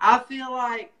 I feel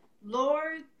like,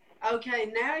 Lord,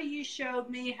 okay, now you showed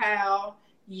me how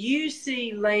you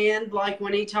see land, like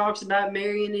when he talks about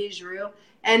marrying Israel,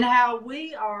 and how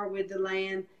we are with the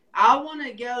land. I want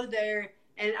to go there,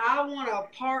 and I want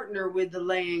to partner with the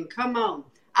land. Come on.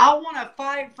 I want to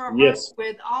fight for her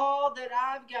with all that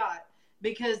I've got,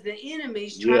 because the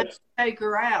enemy's trying to take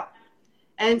her out.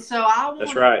 And so I want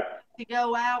to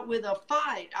go out with a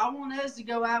fight. I want us to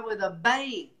go out with a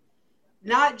bang.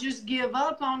 Not just give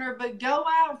up on her, but go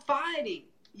out fighting,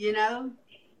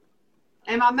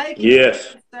 Am I making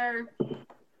sense, sir?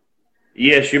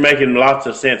 Yes, you're making lots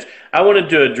of sense. I wanted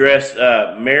to address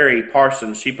Mary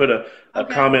Parsons. She put a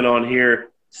comment on here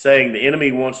saying the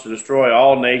enemy wants to destroy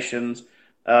all nations.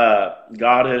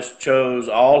 God has chose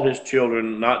all his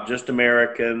children, not just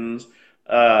Americans.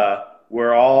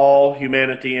 We're all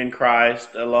humanity in Christ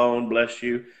alone. Bless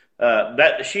you.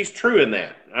 That she's true in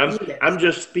that. I'm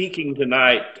just speaking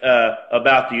tonight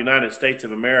about the United States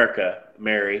of America,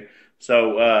 Mary.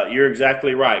 So you're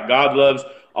exactly right. God loves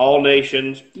all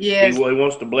nations. He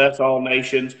wants to bless all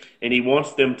nations, and he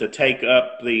wants them to take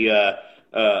up the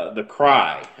the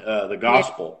cry, the Yeah.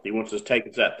 gospel. He wants us to take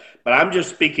us up. But I'm just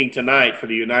speaking tonight for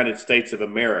the United States of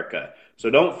America. So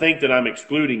don't think that I'm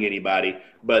excluding anybody.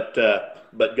 But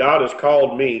God has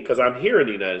called me, because I'm here in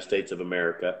the United States of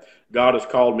America. God has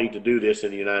called me to do this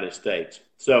in the United States.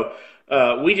 So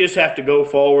we just have to go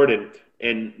forward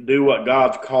and do what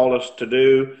God's called us to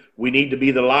do. We need to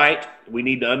be the light. We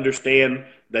need to understand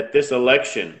that this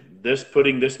election, this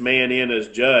putting this man in as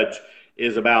judge,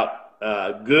 is about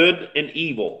good and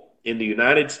evil in the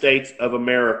United States of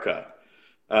America.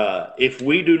 If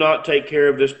we do not take care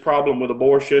of this problem with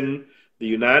abortion, the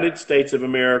United States of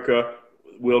America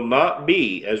will not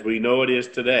be as we know it is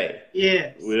today.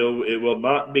 Yes. It will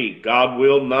not be. God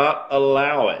will not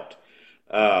allow it.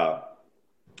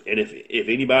 And if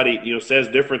anybody says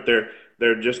different,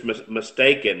 they're just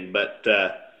mistaken. But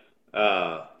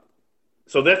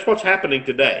so that's what's happening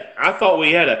today. I thought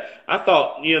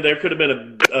there could have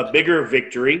been a bigger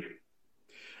victory.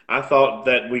 I thought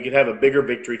that we could have a bigger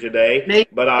victory today,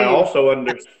 but I also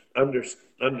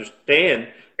understand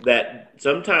that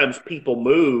sometimes people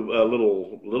move a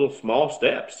little small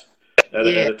steps at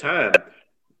a time.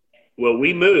 Well,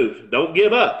 we moved. Don't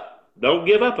give up. Don't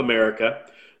give up, America,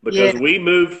 because we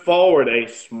moved forward a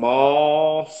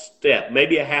small step,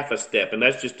 maybe a half a step, and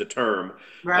that's just a term,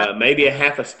 Right. maybe a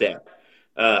half a step.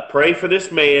 Pray for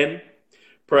this man,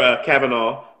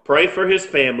 Kavanaugh. Pray for his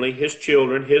family, his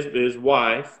children, his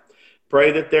wife.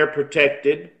 Pray that they're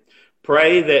protected.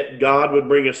 Pray that God would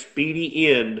bring a speedy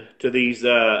end to these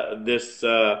these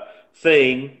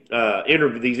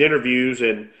interviews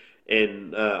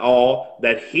and all,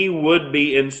 that he would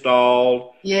be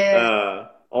installed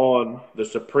on the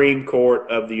Supreme Court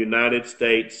of the United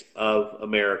States of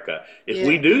America. If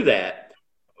we do that,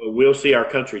 we'll see our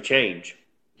country change.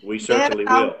 We certainly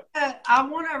will. I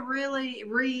want to really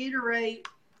reiterate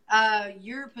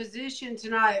your position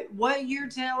tonight. What you're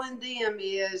telling them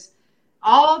is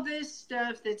all this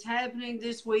stuff that's happening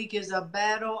this week is a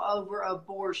battle over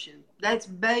abortion. That's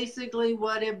basically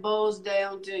what it boils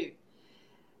down to.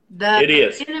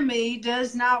 The enemy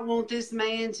does not want this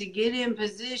man to get in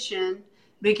position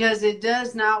because it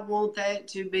does not want that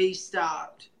to be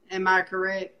stopped. Am I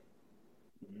correct?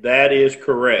 That is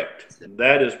correct.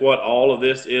 That is what all of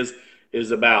this is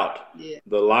about. Yeah.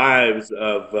 The lives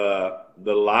of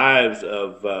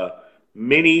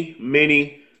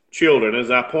many children.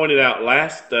 As I pointed out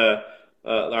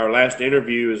our last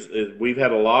interview is we've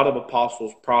had a lot of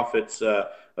apostles, prophets,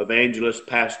 evangelists,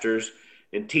 pastors,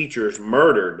 and teachers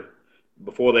murdered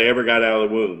before they ever got out of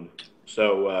the womb.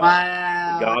 So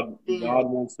wow. God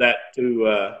wants that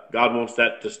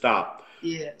to stop.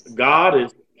 Yes. God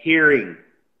is hearing.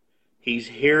 He's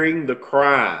hearing the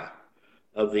cry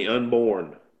of the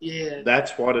unborn. Yes.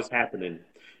 That's what is happening.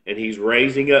 And he's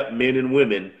raising up men and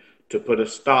women to put a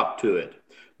stop to it.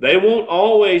 They won't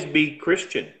always be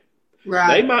Christian.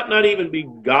 Right. They might not even be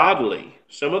godly.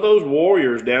 Some of those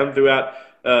warriors down throughout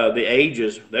the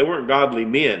ages, they weren't godly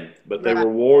men, but they were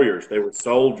warriors. They were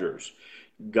soldiers.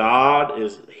 God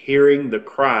is hearing the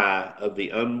cry of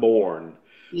the unborn.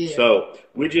 Yeah. So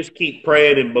we just keep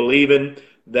praying and believing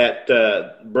that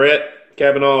Brett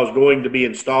Kavanaugh is going to be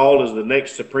installed as the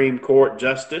next Supreme Court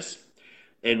justice,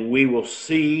 and we will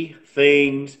see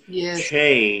things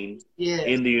change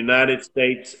in the United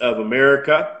States of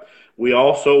America. We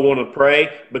also want to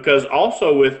pray because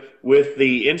also with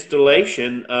the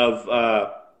installation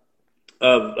of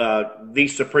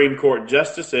these Supreme Court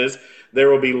justices, there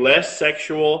will be less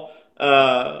sexual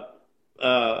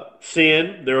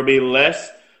sin. There will be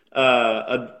less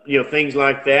things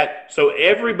like that. So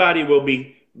everybody will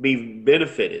be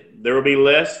benefited. There will be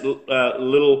less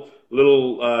little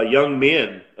young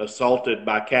men assaulted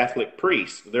by Catholic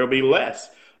priests. There will be less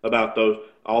about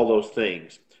all those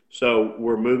things. So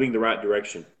we're moving the right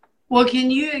direction. Well, can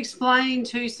you explain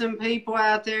to some people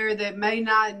out there that may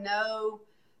not know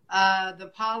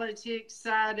the politics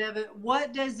side of it,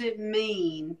 what does it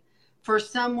mean for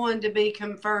someone to be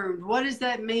confirmed? What does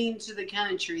that mean to the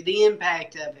country, the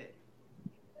impact of it?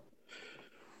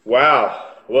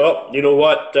 Wow. Well, you know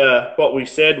what we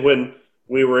said when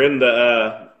we were in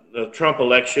the Trump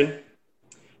election,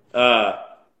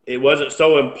 it wasn't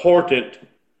so important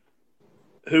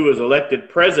who was elected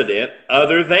president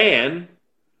other than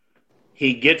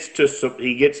he gets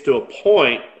to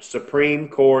appoint Supreme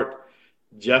Court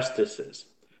justices.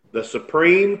 The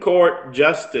Supreme Court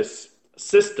justice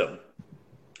system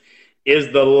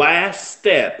is the last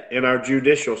step in our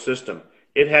judicial system.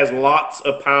 It has lots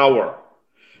of power.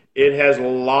 It has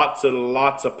lots and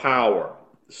lots of power.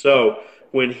 So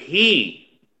when he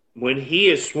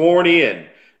is sworn in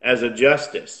as a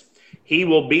justice, he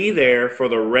will be there for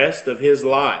the rest of his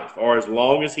life, or as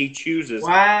long as he chooses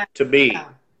Wow. to be.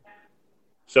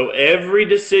 So every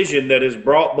decision that is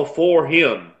brought before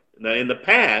him, now in the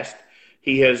past,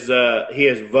 he has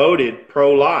voted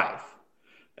pro-life,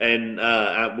 and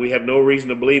we have no reason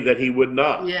to believe that he would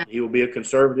not. Yeah. He will be a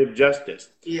conservative justice.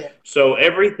 Yeah. So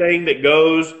everything that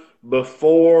goes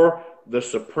before the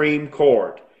Supreme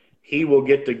Court, he will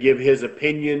get to give his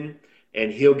opinion,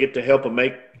 and he'll get to help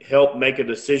make a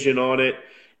decision on it,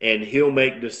 and he'll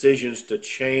make decisions to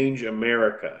change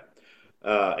America.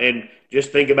 And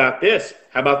just think about this.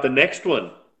 How about the next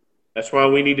one? That's why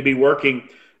we need to be working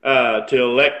to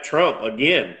elect Trump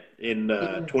again in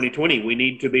 2020. We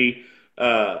need to be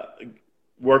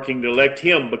working to elect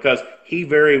him, because he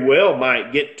very well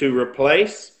might get to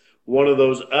replace one of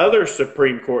those other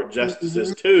Supreme Court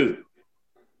justices too.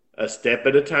 A step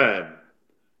at a time.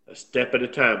 A step at a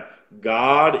time.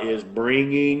 God is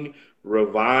bringing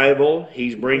revival.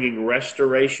 He's bringing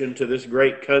restoration to this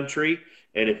great country.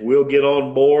 And if we'll get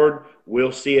on board,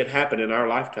 we'll see it happen in our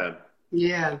lifetime.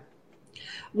 Yeah.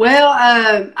 Well,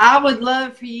 I would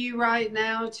love for you right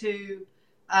now to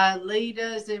lead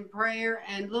us in prayer.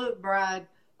 And look, Bride,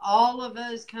 all of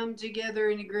us come together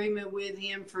in agreement with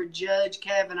him for Judge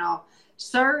Kavanaugh.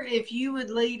 Sir, if you would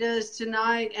lead us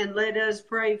tonight and let us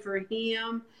pray for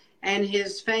him and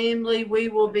his family, we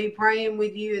will be praying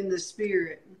with you in the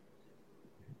Spirit.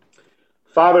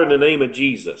 Father, in the name of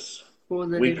Jesus,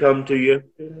 we come to you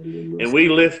and we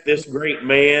lift this great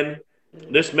man,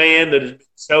 this man that is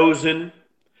chosen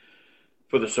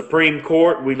for the Supreme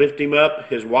Court. We lift him up,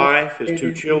 his wife, his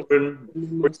 2 children.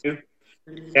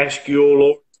 Ask you, O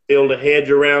Lord, to build a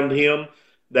hedge around him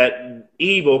that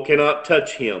evil cannot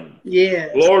touch him.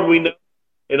 Yes. Lord, we know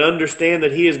and understand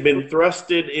that he has been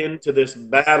thrusted into this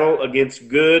battle against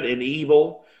good and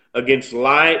evil, against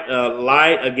light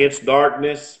against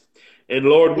darkness. And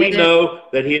Lord, we know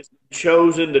that he has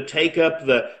chosen to take up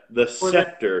the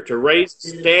scepter, to raise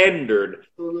the standard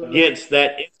against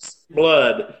that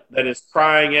blood that is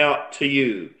crying out to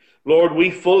you. Lord,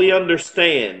 we fully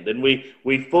understand, and we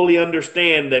fully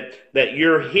understand that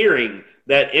you're hearing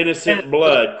that innocent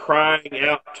blood crying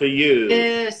out to you.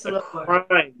 Yes, Lord.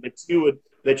 Crying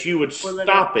that you would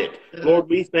stop it. Lord,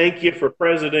 we thank you for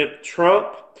President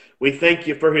Trump. We thank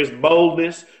you for his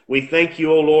boldness. We thank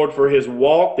you, O Lord, for his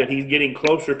walk, that he's getting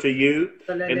closer to you,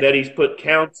 and that he's put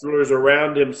counselors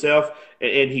around himself,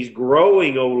 and he's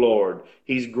growing, O Lord.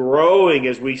 He's growing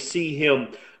as we see him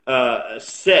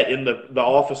set in the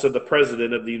office of the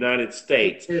President of the United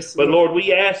States. Yes, but Lord,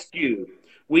 we ask you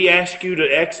to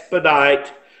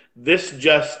expedite this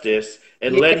justice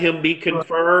and let him be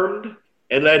confirmed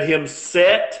and let him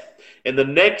set. And the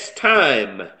next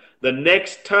time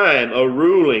a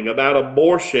ruling about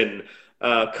abortion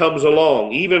comes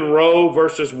along, even Roe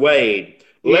versus Wade,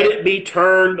 let it be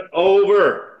turned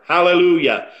over.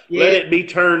 Hallelujah. Let it be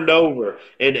turned over.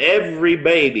 And every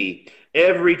baby,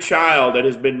 every child that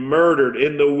has been murdered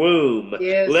in the womb,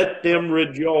 let them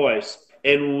rejoice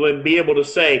and be able to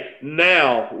say,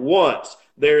 now, once,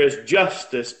 there is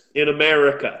justice in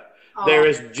America. There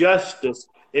is justice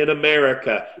in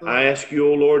America. I ask you,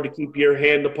 O Lord, to keep your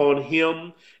hand upon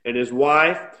him and his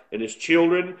wife and his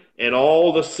children and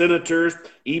all the senators,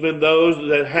 even those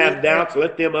that have doubts.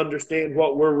 Let them understand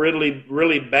what we're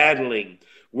really battling.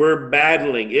 We're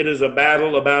battling. It is a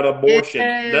battle about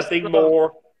abortion. Nothing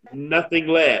more, nothing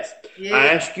less. I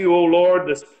ask you, O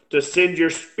Lord, to send your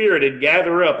Spirit and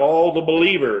gather up all the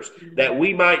believers, that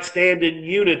we might stand in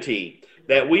unity,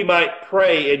 that we might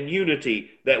pray in unity,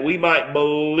 that we might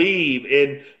believe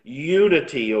in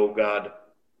unity, O God,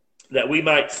 that we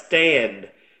might stand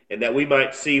and that we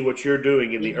might see what you're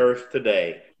doing in the earth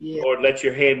today. Lord, let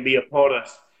your hand be upon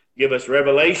us. Give us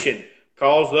revelation.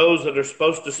 Cause those that are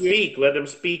supposed to speak, let them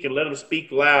speak, and let them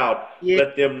speak loud.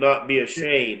 Let them not be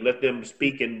ashamed. Let them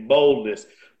speak in boldness.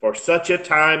 For such a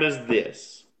time as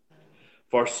this,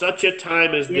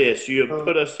 you have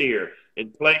put us here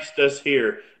and placed us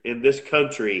here in this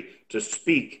country to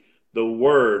speak the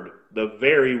word, the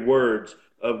very words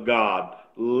of God.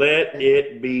 Let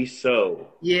it be so.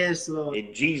 Yes, Lord.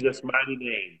 In Jesus' mighty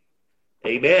name.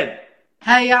 Amen.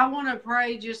 Hey, I want to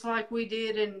pray just like we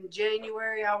did in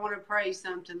January. I want to pray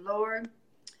something, Lord.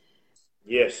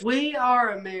 Yes. We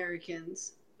are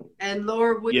Americans. And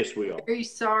Lord, we are very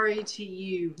sorry to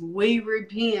you. We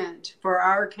repent for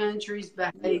our country's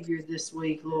behavior this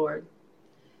week, Lord.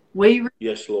 We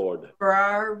repent Lord, for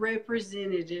our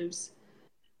representatives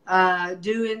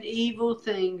doing evil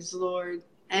things, Lord,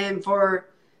 and for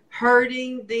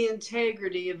hurting the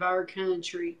integrity of our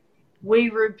country. We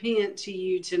repent to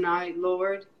you tonight,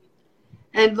 Lord.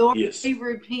 And Lord, Yes. we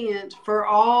repent for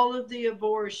all of the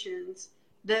abortions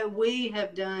that we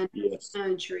have done in Yes. the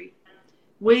country.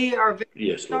 We are very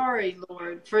Yes, Lord. sorry,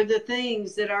 Lord, for the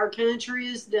things that our country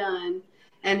has done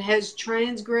and has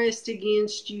transgressed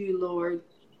against you, Lord.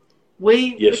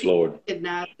 We Yes, Lord.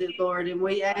 recognize it, Lord, and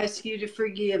we ask you to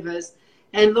forgive us.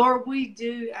 And Lord, we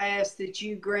do ask that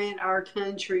you grant our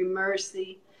country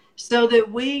mercy so that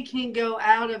we can go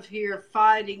out of here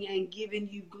fighting and giving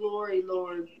you glory,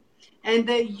 Lord, and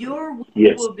that your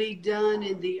Yes. will be done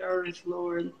in the earth,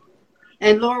 Lord.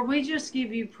 And Lord, we just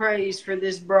give you praise for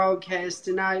this broadcast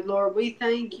tonight, Lord. We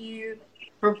thank you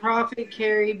for Prophet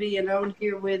Kerry being on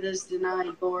here with us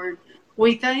tonight, Lord.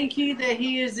 We thank you that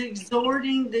he is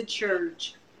exhorting the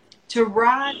church to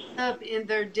rise up in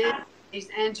their destinies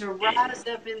and to rise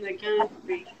up in the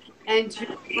country and to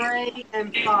pray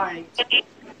and fight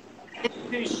and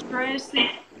to stress the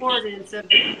importance of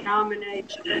the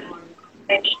denominations,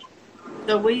 Lord.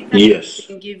 So we thank Yes.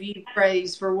 you and give you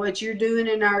praise for what you're doing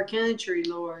in our country,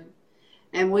 Lord.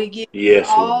 And we give you Yes,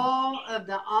 Lord. all of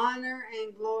the honor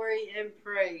and glory and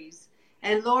praise.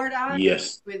 And Lord, I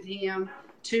Yes. with him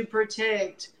to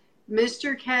protect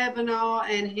Mr. Kavanaugh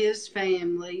and his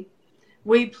family.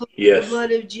 We plead the Yes.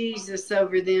 blood of Jesus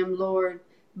over them, Lord.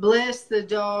 Bless the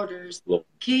daughters. Lord.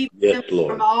 Keep Yes, them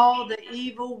Lord. from all the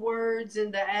evil words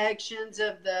and the actions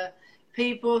of the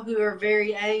people who are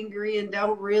very angry and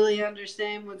don't really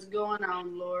understand what's going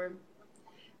on, Lord.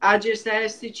 I just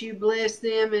ask that you bless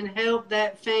them and help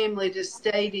that family to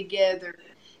stay together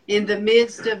in the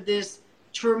midst of this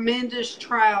tremendous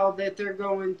trial that they're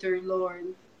going through, Lord.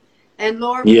 And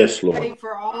Lord, Yes, we pray Lord.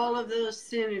 for all of those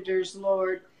senators,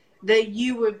 Lord, that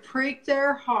you would prick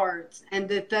their hearts and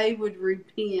that they would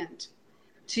repent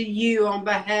to you on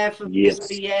behalf of this Yes.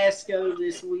 fiasco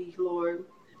this week, Lord.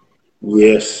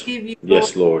 Yes. Give you glory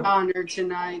Yes, Lord. and honor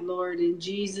tonight, Lord. In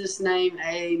Jesus' name,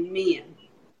 amen.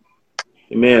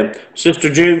 Amen.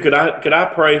 Sister June, could I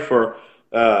pray for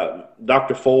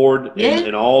Dr. Ford Yes.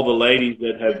 and all the ladies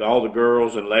that have all the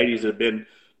girls and ladies that have been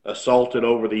assaulted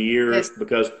over the years, Yes.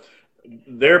 because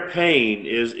their pain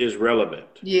is relevant.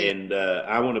 Yes. And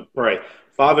I want to pray.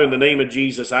 Father, in the name of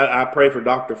Jesus, I pray for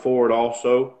Dr. Ford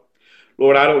also.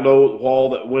 Lord, I don't know all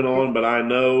that went on, but I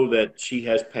know that she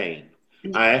has pain.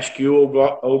 I ask you,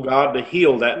 oh God, to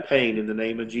heal that pain in the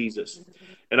name of Jesus.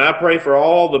 And I pray for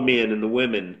all the men and the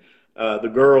women,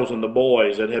 the girls and the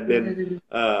boys that have been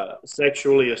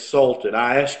sexually assaulted.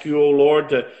 I ask you, oh Lord,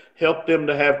 to help them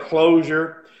to have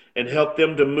closure and help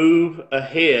them to move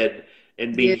ahead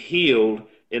and be Yes. healed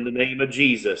in the name of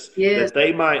Jesus, Yes. that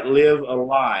they might live a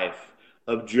life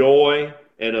of joy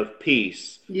and of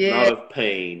peace, not Yes. of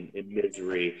pain and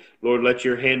misery. Lord, let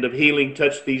your hand of healing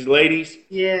touch these ladies.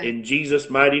 Yes. In Jesus'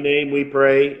 mighty name we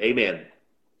pray. Amen.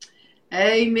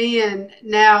 Amen.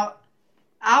 Now,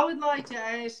 I would like to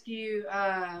ask you,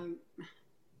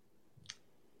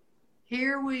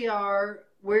 here we are.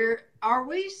 Are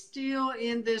we still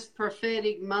in this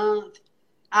prophetic month?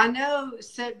 I know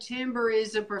September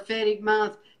is a prophetic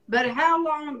month, but how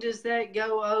long does that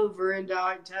go over into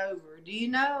October? Do you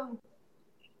know?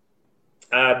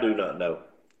 I do not know.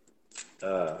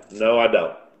 No, I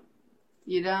don't.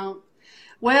 You don't?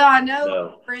 Well, I know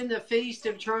No. we're in the Feast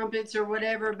of Trumpets or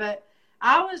whatever, but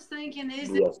I was thinking,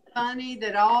 isn't it Yes. funny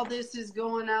that all this is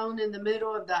going on in the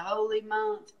middle of the holy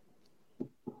month?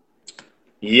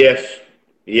 Yes.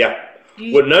 Yeah.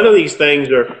 You, Well, none of these things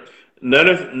are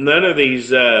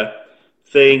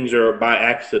by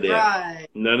accident. right,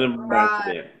 None of them by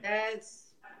right.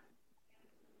 accident.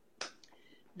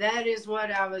 That is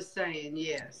what I was saying.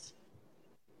 Yes.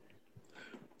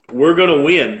 We're going to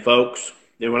win, folks.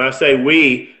 And when I say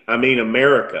we, I mean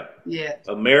America. Yes.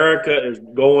 America is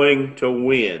going to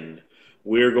win.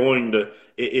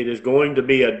 It is going to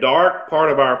be a dark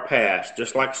part of our past,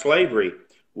 just like slavery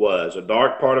was a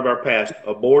dark part of our past.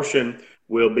 Abortion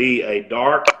will be a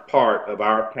dark part of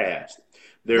our past.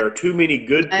 There are too many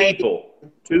good people,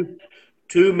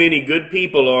 too many good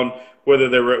people on whether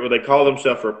they call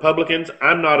themselves Republicans.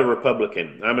 I'm not a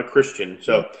Republican. I'm a Christian,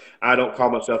 so I don't call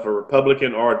myself a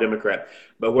Republican or a Democrat.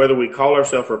 But whether we call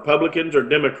ourselves Republicans or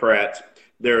Democrats,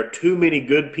 there are too many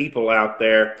good people out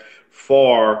there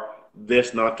for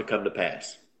this not to come to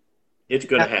pass. It's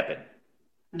going to happen.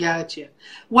 Gotcha.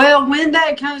 Well, when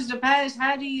that comes to pass,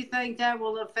 how do you think that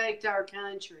will affect our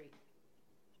country?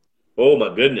 Oh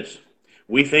my goodness.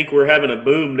 We think we're having a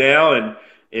boom now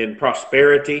in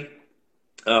prosperity.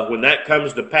 When that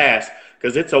comes to pass,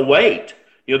 because it's a weight.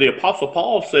 You know, the Apostle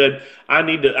Paul said,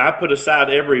 I put aside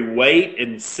every weight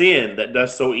and sin that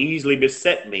does so easily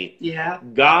beset me. Yeah.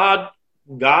 God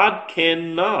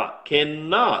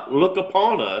cannot look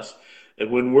upon us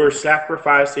when we're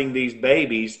sacrificing these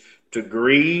babies to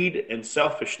greed and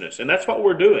selfishness. And that's what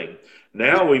we're doing.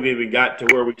 Now we've even got to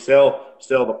where we sell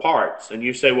the parts. And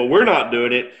you say, well, we're not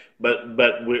doing it, but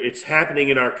it's happening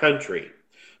in our country.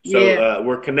 So Yeah.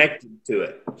 we're connected to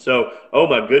it. So, oh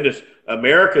my goodness,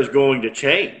 America's going to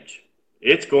change.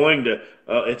 It's going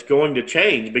to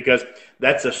change, because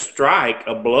that's a strike,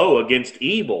 a blow against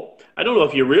evil. I don't know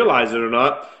if you realize it or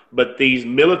not, but these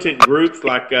militant groups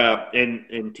like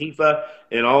Antifa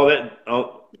and all that,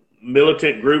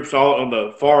 militant groups all on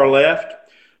the far left,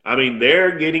 I mean,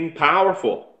 they're getting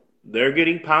powerful. They're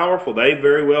getting powerful. They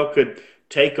very well could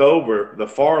take over. The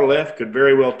far left could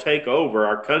very well take over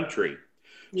our country.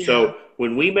 Yeah. So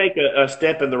when we make a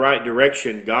step in the right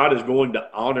direction, God is going to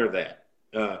honor that.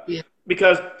 Yeah.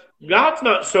 Because God's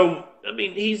not so, I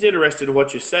mean, he's interested in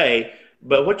what you say,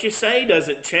 but what you say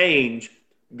doesn't change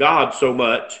God so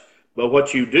much, but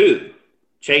what you do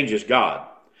changes God.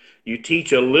 You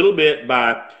teach a little bit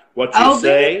by what you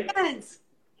say,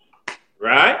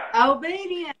 right?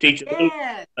 Obedience. Teach a little,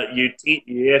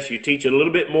 Yes. you teach a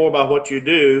little bit more by what you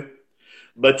do,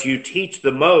 but you teach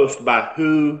the most by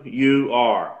who you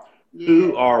are. Yeah.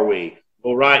 Who are we?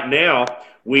 Well, right now,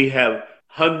 we have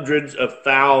hundreds of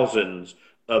thousands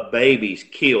of babies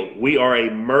killed. We are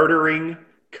a murdering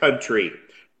country,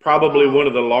 probably one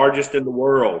of the largest in the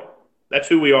world. That's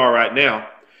who we are right now.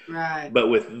 Right. But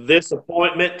with this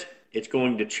appointment, it's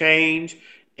going to change,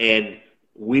 and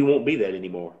we won't be that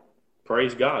anymore.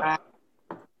 Praise God. Right.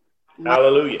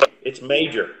 Hallelujah. It's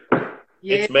major.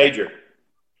 Yeah. It's major.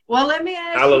 Well, let me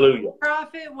ask Hallelujah. You,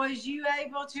 Prophet, was you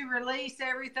able to release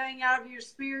everything out of your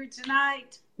spirit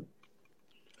tonight?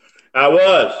 I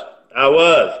was.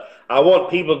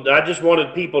 I just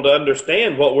wanted people to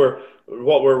understand what we're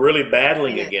really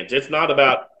battling against. It's not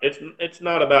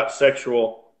about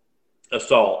sexual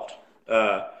assault.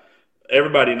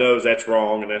 Everybody knows that's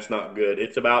wrong and that's not good.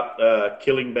 It's about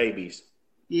killing babies.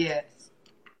 Yes.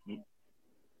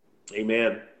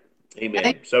 Amen.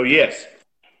 So yes,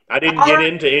 I didn't get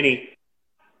into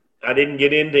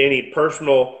any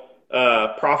personal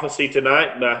prophecy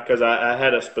tonight, because I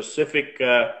had a specific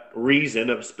reason,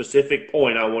 a specific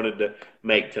point I wanted to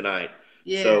make tonight.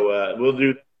 Yeah. So we'll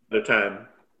do that another time.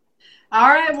 All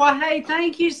right. Well, hey,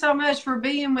 thank you so much for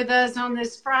being with us on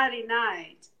this Friday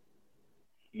night.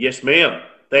 Yes, ma'am.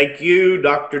 Thank you,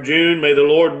 Dr. June. May the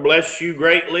Lord bless you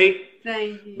greatly.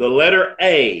 Thank you. The letter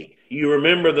A. You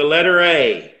remember the letter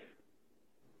A.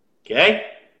 Okay?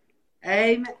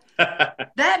 Amen.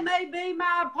 That may be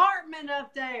my apartment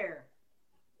up there.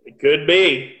 It could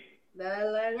be. The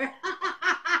letter.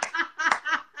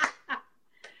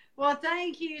 Well,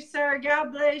 thank you, sir.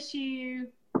 God bless you.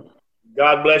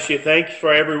 God bless you. Thanks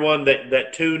for everyone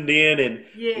that tuned in, and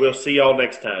we'll see y'all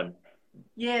next time.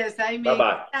 Yes, amen.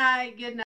 Bye-bye. Good night. Good night.